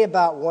pray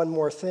about one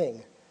more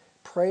thing.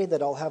 Pray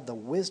that I'll have the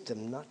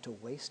wisdom not to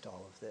waste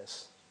all of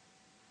this."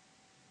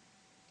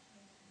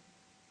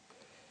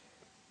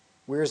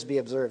 Wiersbe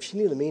observed she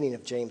knew the meaning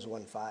of James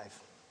 1:5.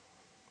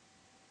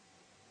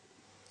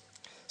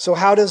 So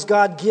how does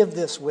God give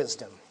this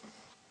wisdom?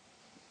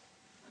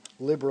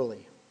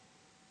 Liberally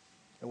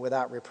and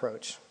without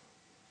reproach.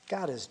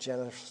 God is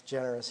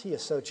generous. He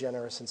is so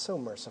generous and so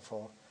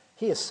merciful.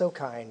 He is so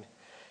kind.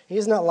 He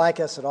is not like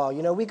us at all.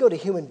 We go to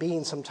human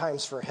beings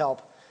sometimes for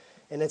help,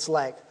 and it's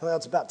like, well,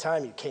 it's about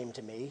time you came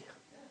to me.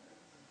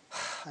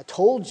 I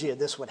told you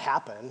this would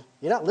happen.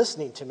 You're not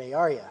listening to me,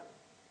 are you?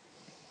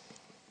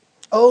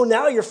 Oh,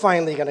 now you're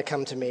finally going to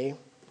come to me.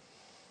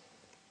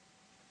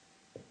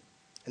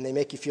 And they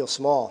make you feel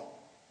small.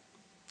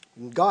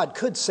 And God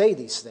could say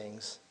these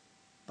things,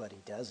 but He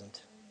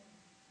doesn't.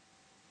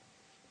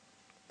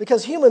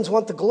 Because humans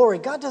want the glory.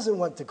 God doesn't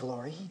want the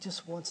glory. He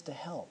just wants to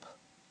help.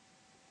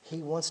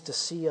 He wants to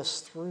see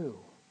us through.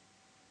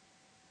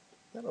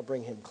 That'll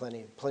bring Him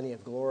plenty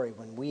of glory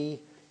when we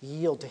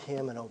yield to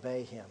Him and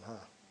obey Him, huh?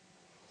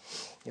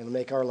 It'll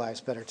make our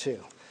lives better too.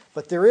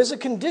 But there is a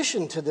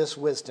condition to this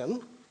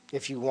wisdom,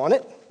 if you want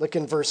it. Look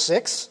in verse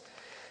 6.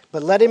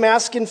 But let him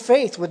ask in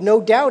faith with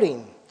no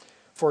doubting,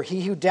 for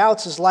he who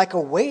doubts is like a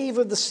wave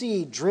of the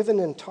sea driven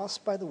and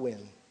tossed by the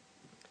wind.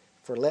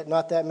 For let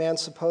not that man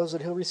suppose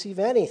that he'll receive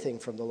anything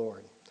from the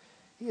Lord.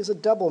 He is a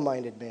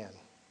double-minded man,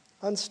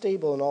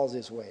 unstable in all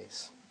his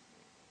ways.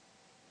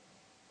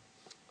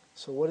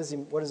 So what does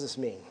this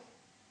mean?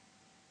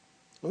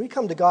 When we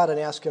come to God and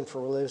ask him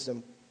for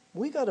wisdom,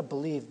 we got to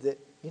believe that,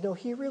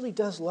 he really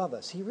does love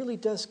us. He really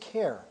does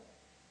care.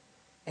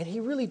 And he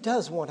really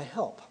does want to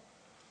help.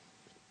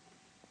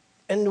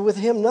 And with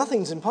him,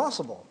 nothing's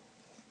impossible.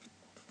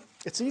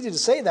 It's easy to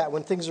say that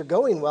when things are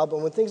going well, but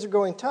when things are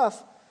going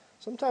tough,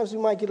 sometimes we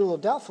might get a little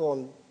doubtful,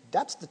 and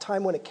that's the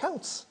time when it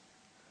counts.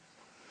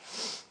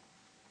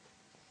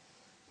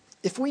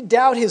 If we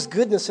doubt his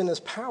goodness and his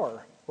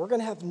power, we're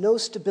going to have no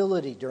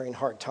stability during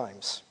hard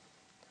times.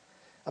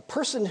 A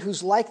person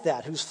who's like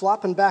that, who's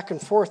flopping back and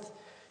forth,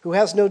 who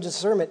has no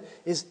discernment,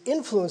 is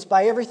influenced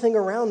by everything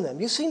around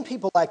them. You've seen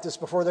people like this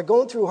before. They're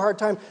going through a hard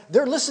time.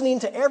 They're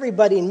listening to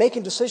everybody and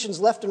making decisions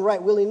left and right,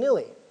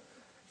 willy-nilly.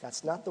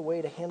 That's not the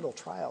way to handle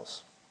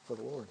trials for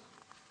the Lord.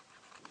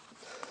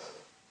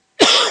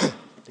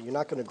 You're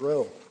not going to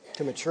grow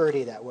to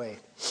maturity that way.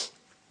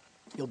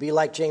 You'll be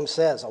like James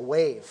says, a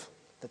wave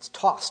that's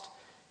tossed.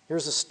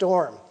 Here's a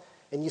storm.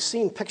 And you've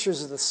seen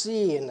pictures of the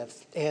sea and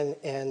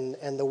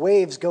the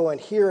waves going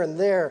here and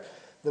there.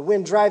 The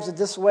wind drives it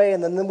this way,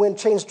 and then the wind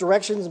changes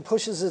directions and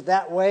pushes it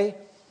that way.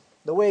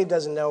 The wave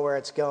doesn't know where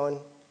it's going.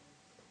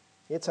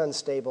 It's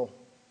unstable,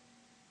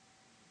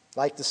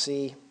 like the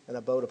sea and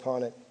a boat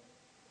upon it.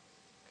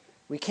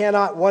 We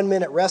cannot 1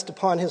 minute rest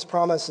upon his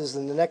promises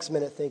and the next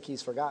minute think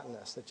he's forgotten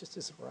us. That just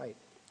isn't right.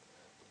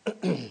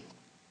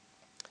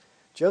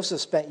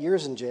 Joseph spent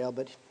years in jail,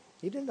 but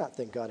he did not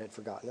think God had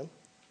forgotten him.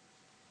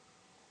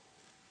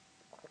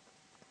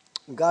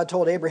 When God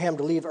told Abraham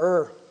to leave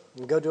Ur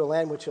and go to a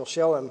land which he'll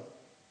show him,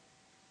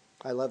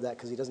 I love that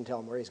because he doesn't tell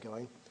him where he's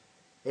going.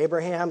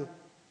 Abraham,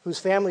 whose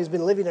family's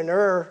been living in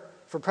Ur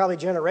for probably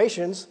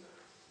generations,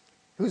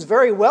 who's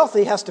very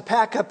wealthy, has to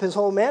pack up his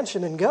whole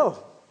mansion and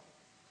go.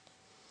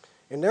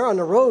 And they're on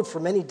the road for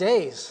many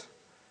days.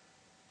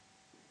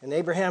 And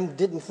Abraham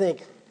didn't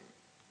think,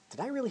 did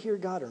I really hear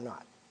God or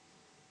not?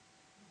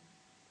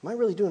 Am I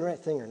really doing the right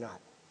thing or not?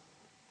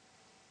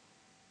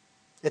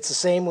 It's the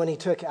same when he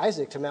took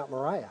Isaac to Mount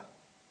Moriah.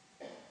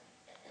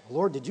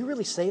 Lord, did you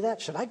really say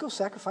that? Should I go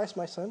sacrifice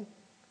my son?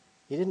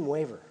 He didn't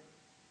waver.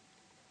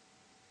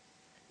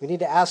 We need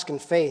to ask in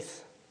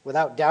faith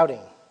without doubting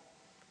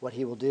what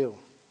he will do.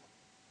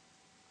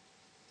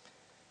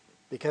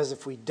 Because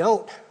if we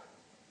don't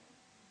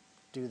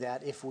do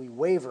that, if we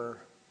waver,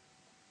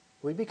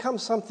 we become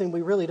something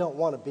we really don't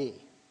want to be.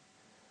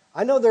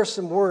 I know there's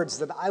some words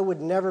that I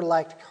would never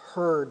like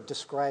heard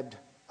described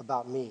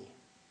about me.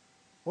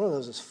 One of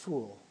those is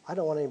fool. I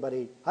don't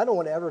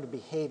want ever to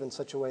behave in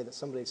such a way that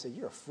somebody would say,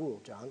 you're a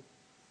fool, John.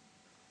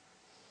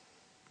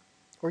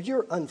 Or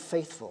you're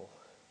unfaithful.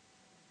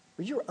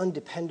 Or you're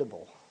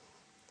undependable.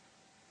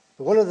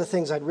 But one of the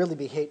things I'd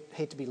really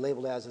hate to be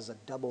labeled as is a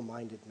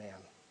double-minded man.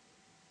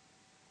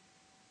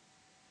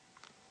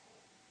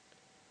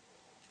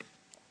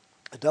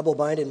 A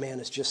double-minded man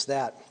is just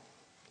that.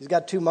 He's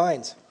got two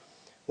minds.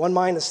 One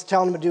mind is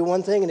telling him to do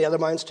one thing, and the other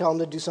mind's telling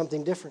him to do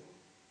something different.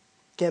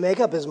 Can't make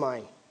up his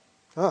mind.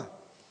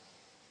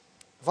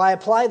 If I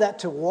apply that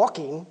to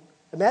walking,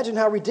 imagine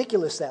how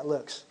ridiculous that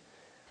looks.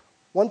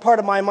 One part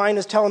of my mind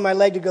is telling my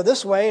leg to go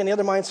this way, and the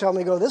other mind's telling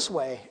me to go this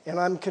way, and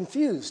I'm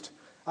confused.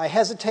 I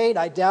hesitate,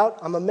 I doubt,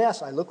 I'm a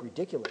mess, I look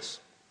ridiculous.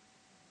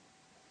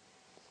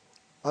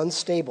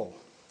 Unstable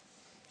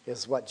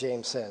is what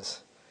James says.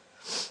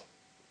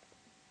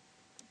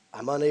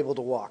 I'm unable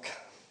to walk.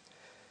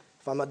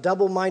 If I'm a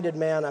double-minded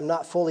man, I'm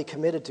not fully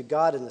committed to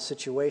God in the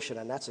situation,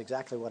 and that's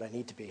exactly what I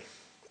need to be.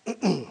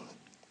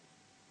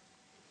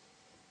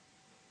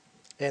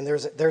 And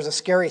there's a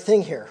scary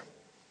thing here.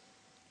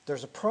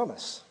 There's a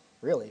promise,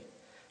 really.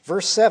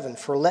 Verse 7,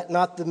 for let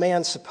not the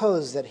man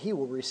suppose that he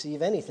will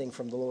receive anything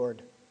from the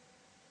Lord.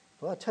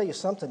 Well, I'll tell you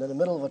something. In the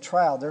middle of a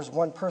trial, there's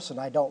one person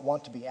I don't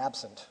want to be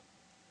absent,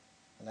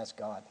 and that's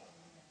God.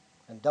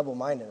 And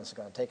double-mindedness is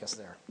going to take us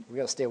there. We've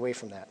got to stay away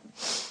from that.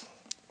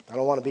 I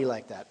don't want to be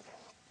like that.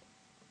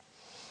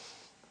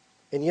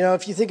 And,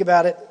 if you think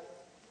about it,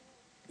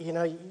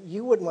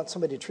 you wouldn't want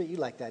somebody to treat you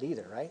like that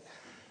either, right?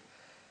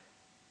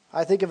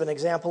 I think of an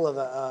example of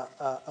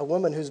a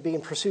woman who's being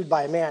pursued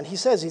by a man. He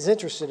says he's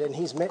interested and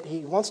he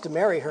wants to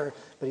marry her,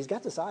 but he's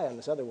got this eye on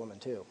this other woman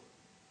too.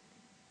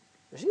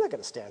 She's not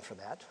going to stand for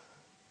that.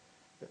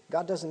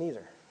 God doesn't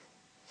either.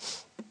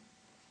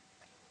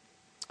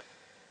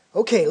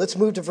 Okay, let's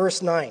move to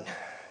verse 9.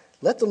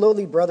 Let the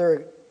lowly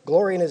brother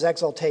glory in his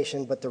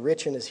exaltation, but the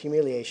rich in his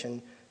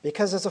humiliation,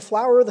 because as a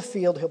flower of the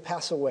field he'll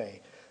pass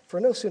away. For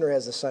no sooner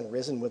has the sun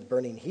risen with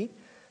burning heat,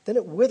 then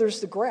it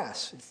withers the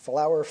grass. Its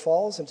flower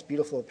falls, and its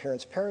beautiful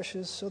appearance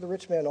perishes, so the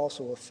rich man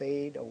also will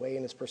fade away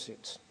in his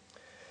pursuits.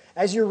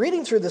 As you're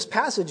reading through this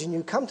passage and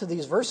you come to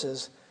these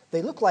verses,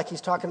 they look like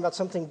he's talking about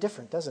something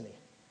different, doesn't he?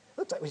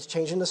 he's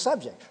changing the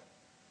subject.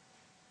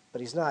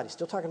 But he's not. He's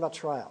still talking about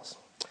trials.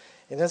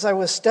 And as I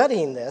was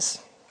studying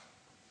this,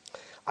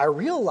 I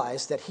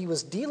realized that he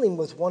was dealing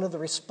with one of the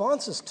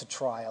responses to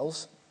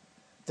trials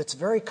that's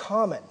very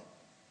common.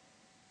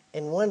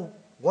 And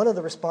one of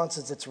the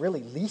responses that's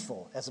really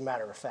lethal, as a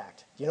matter of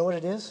fact. Do you know what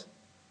it is?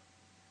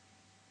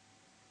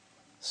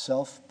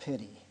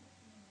 Self-pity.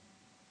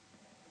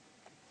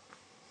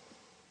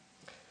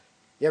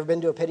 You ever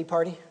been to a pity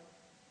party?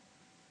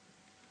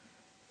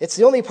 It's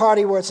the only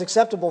party where it's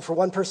acceptable for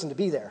one person to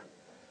be there.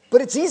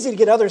 But it's easy to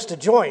get others to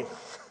join.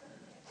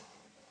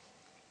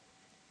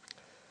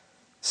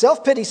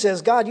 Self-pity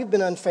says, God, you've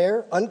been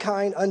unfair,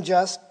 unkind,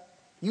 unjust.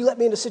 You let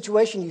me into a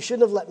situation you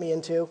shouldn't have let me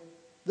into.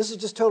 This is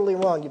just totally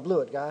wrong. You blew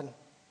it, God.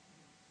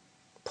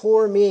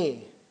 Poor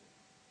me.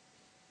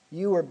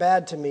 You were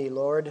bad to me,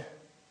 Lord.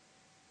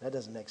 That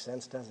doesn't make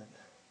sense, does it?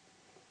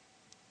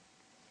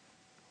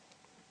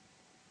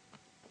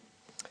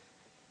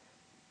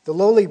 The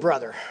lowly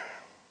brother.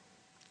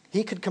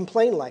 He could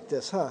complain like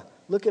this, huh?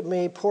 Look at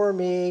me, poor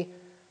me.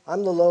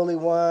 I'm the lowly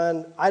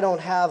one. I don't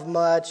have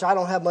much. I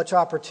don't have much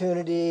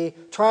opportunity.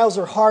 Trials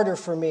are harder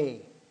for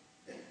me.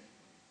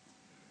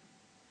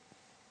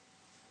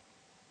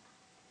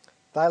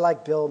 But I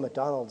like Bill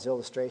McDonald's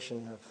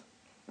illustration of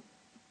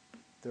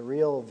the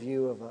real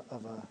view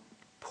of a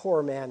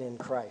poor man in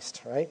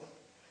Christ, right?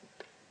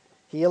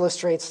 He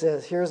illustrates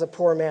that here's a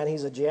poor man.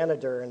 He's a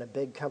janitor in a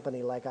big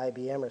company like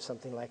IBM or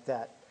something like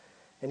that.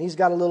 And he's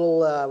got a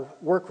little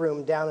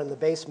workroom down in the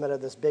basement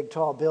of this big,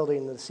 tall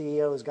building. The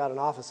CEO's got an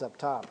office up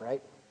top, right?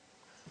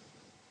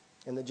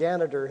 And the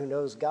janitor who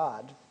knows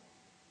God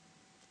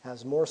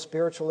has more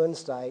spiritual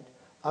insight,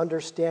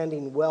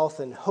 understanding wealth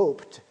and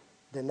hope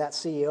than that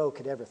CEO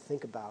could ever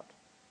think about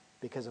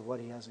because of what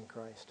he has in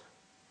Christ.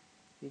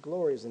 He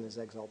glories in his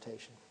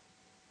exaltation,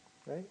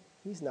 right?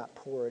 He's not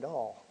poor at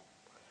all.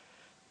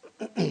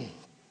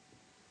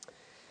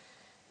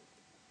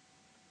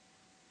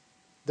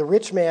 The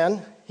rich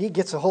man, he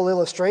gets a whole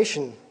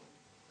illustration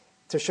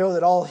to show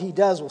that all he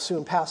does will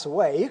soon pass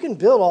away. You can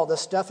build all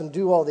this stuff and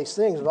do all these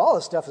things, but all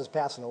this stuff is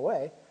passing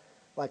away.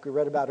 Like we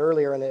read about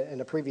earlier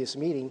in a previous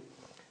meeting,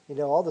 you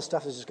know, all this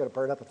stuff is just going to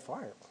burn up with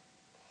fire.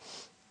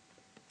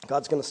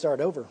 God's going to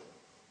start over.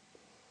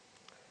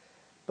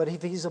 But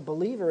if he's a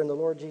believer in the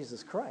Lord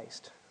Jesus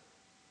Christ,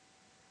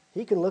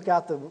 he can look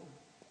out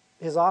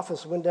his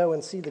office window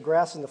and see the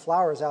grass and the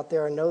flowers out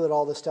there and know that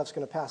all this stuff's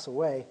going to pass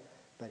away,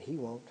 but he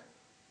won't.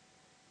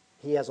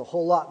 He has a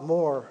whole lot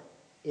more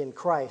in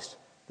Christ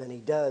than he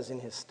does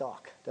in his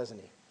stock, doesn't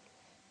he?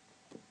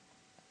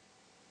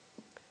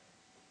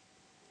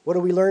 What do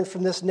we learn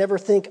from this? Never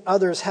think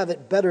others have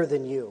it better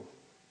than you.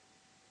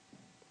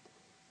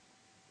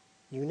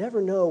 You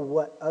never know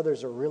what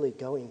others are really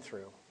going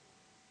through.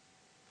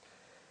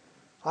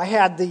 I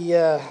had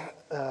the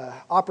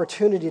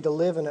opportunity to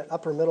live in an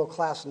upper middle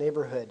class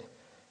neighborhood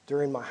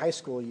during my high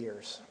school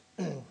years.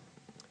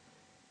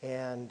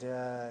 And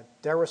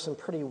there were some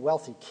pretty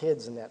wealthy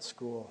kids in that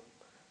school.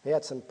 They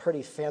had some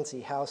pretty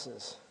fancy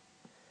houses.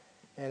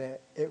 And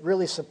it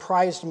really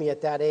surprised me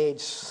at that age,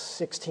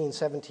 16,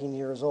 17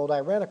 years old. I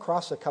ran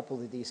across a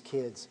couple of these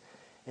kids,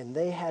 and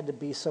they had to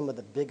be some of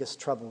the biggest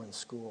trouble in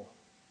school.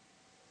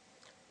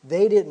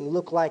 They didn't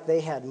look like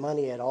they had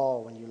money at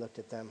all when you looked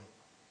at them,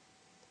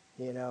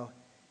 you know.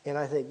 And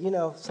I think, you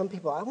know, some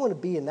people, I want to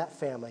be in that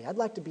family. I'd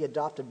like to be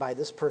adopted by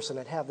this person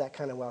and have that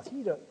kind of wealth.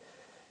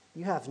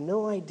 You have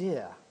no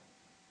idea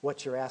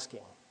what you're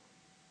asking.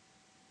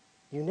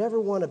 You never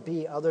want to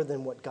be other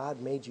than what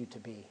God made you to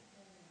be.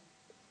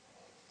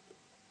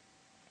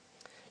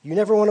 You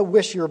never want to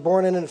wish you were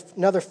born in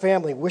another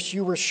family, wish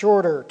you were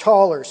shorter,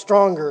 taller,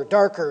 stronger,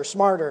 darker,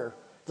 smarter.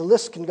 The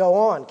list can go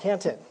on,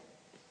 can't it?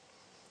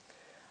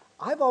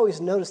 I've always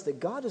noticed that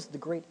God is the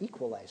great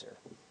equalizer,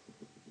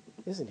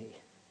 isn't he?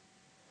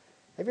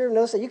 Have you ever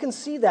noticed that? You can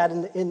see that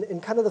in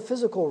kind of the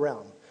physical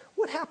realm.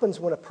 What happens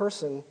when a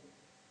person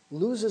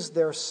loses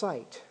their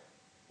sight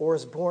or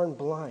is born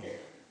blind?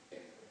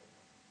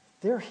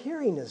 Their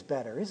hearing is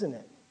better, isn't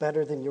it?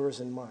 Better than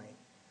yours and mine.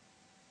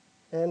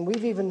 And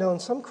we've even known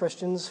some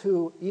Christians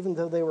who, even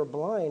though they were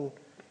blind,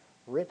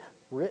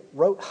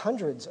 wrote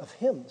hundreds of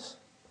hymns.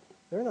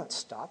 They're not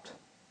stopped.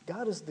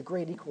 God is the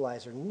great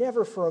equalizer.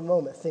 Never for a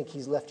moment think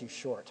he's left you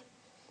short.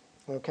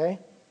 Okay?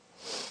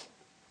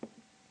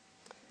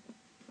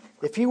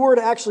 If he were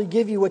to actually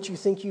give you what you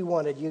think you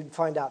wanted, you'd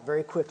find out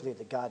very quickly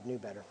that God knew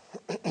better.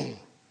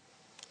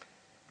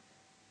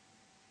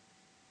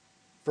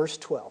 Verse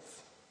 12.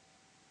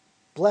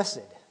 Blessed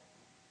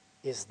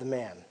is the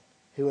man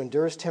who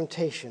endures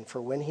temptation,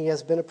 for when he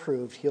has been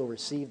approved, he'll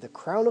receive the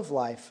crown of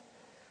life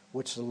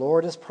which the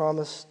Lord has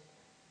promised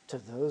to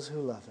those who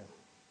love him.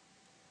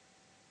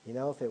 You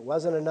know, if it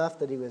wasn't enough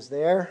that he was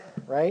there,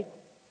 right?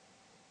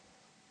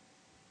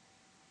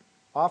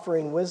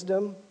 Offering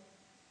wisdom,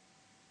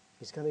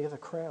 he's going to give a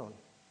crown.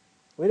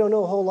 We don't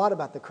know a whole lot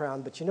about the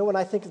crown, but you know when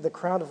I think of the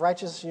crown of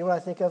righteousness, you know what I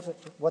think of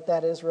what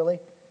that is really?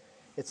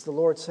 It's the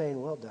Lord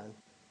saying, well done.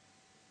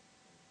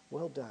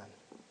 Well done.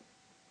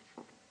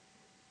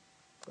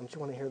 Don't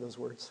you want to hear those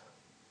words?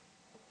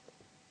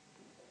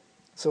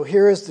 So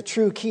here is the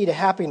true key to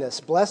happiness.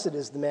 Blessed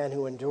is the man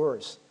who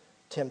endures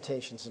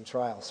temptations and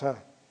trials,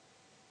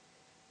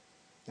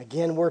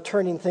 Again, we're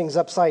turning things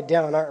upside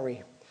down, aren't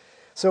we?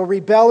 So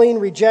rebelling,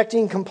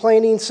 rejecting,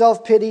 complaining,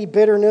 self-pity,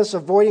 bitterness,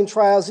 avoiding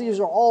trials,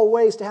 these are all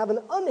ways to have an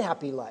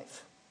unhappy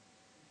life.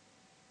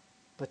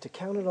 But to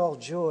count it all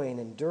joy and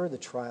endure the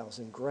trials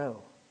and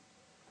grow,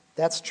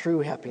 that's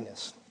true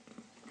happiness.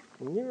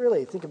 When you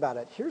really think about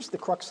it, here's the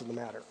crux of the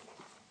matter.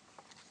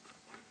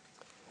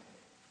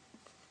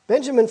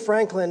 Benjamin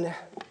Franklin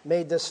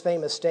made this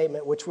famous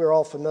statement, which we're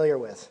all familiar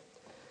with.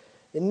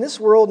 In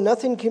this world,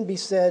 nothing can be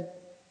said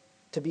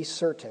to be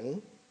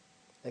certain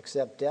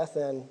except death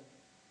and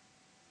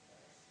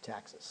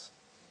taxes.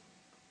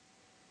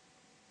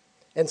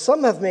 And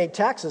some have made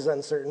taxes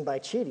uncertain by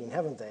cheating,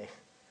 haven't they?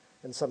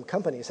 And some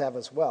companies have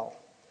as well.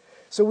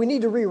 So we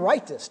need to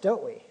rewrite this,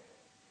 don't we?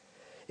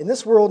 In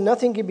this world,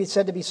 nothing can be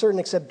said to be certain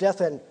except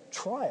death and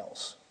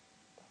trials.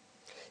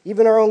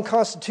 Even our own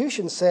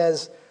Constitution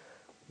says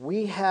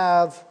we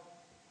have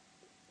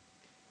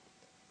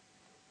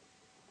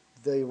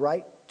the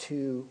right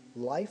to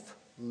life,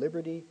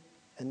 liberty,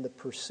 and the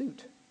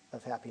pursuit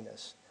of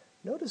happiness.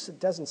 Notice it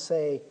doesn't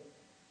say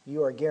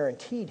you are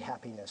guaranteed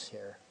happiness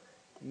here.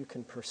 You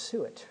can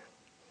pursue it.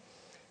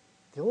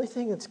 The only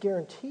thing that's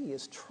guaranteed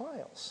is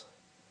trials.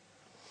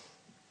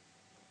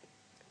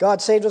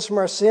 God saved us from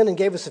our sin and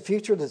gave us a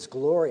future that's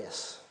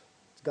glorious.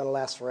 It's going to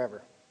last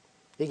forever.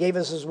 He gave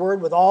us His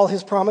Word with all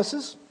His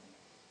promises.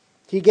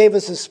 He gave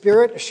us His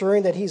Spirit,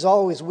 assuring that He's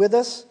always with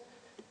us.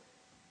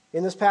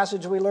 In this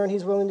passage, we learn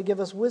He's willing to give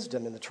us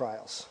wisdom in the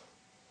trials.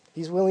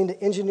 He's willing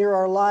to engineer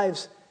our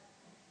lives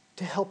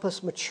to help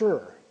us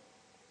mature.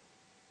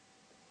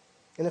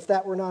 And if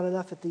that were not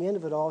enough at the end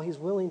of it all, He's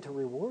willing to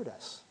reward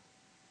us.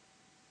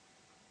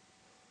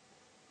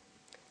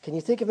 Can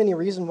you think of any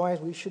reason why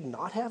we should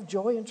not have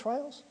joy in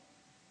trials?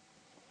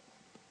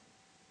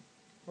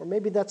 Or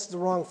maybe that's the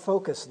wrong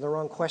focus and the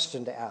wrong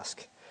question to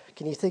ask.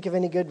 Can you think of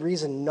any good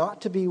reason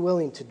not to be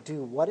willing to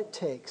do what it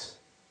takes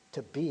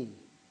to be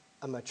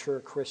a mature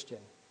Christian?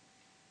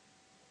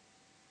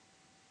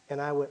 And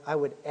I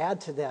would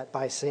add to that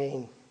by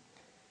saying,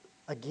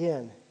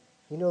 again,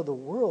 the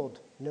world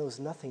knows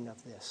nothing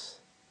of this.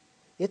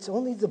 It's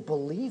only the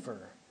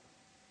believer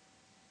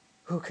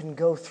who can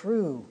go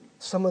through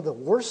some of the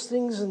worst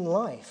things in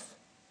life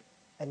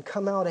and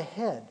come out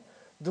ahead.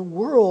 The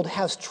world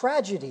has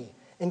tragedy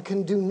and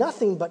can do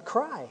nothing but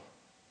cry.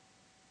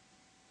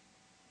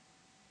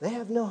 They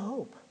have no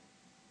hope.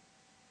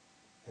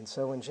 And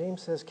so when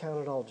James says, count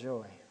it all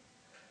joy,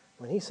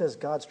 when he says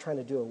God's trying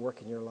to do a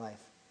work in your life,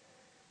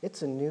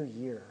 it's a new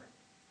year.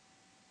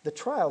 The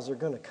trials are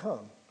going to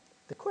come.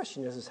 The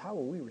question is how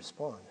will we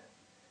respond?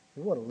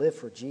 We want to live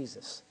for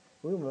Jesus.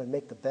 We want to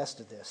make the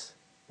best of this.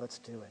 Let's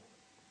do it.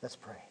 Let's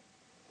pray.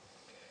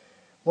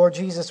 Lord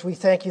Jesus, we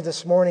thank you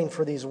this morning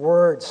for these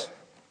words.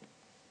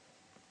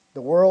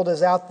 The world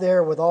is out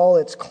there with all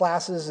its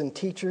classes and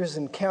teachers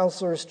and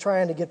counselors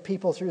trying to get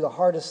people through the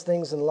hardest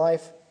things in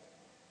life.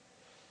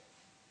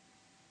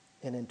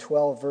 And in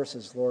 12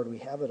 verses, Lord, we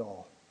have it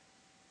all.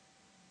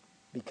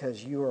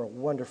 Because you are a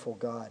wonderful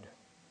God.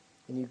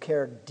 And you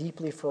care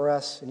deeply for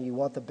us and you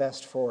want the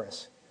best for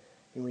us.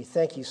 And we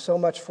thank you so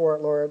much for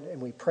it, Lord.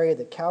 And we pray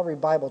that Calvary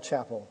Bible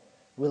Chapel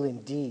will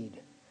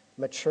indeed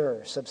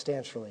mature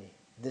substantially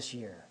this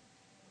year.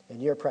 In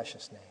your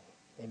precious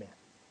name, amen.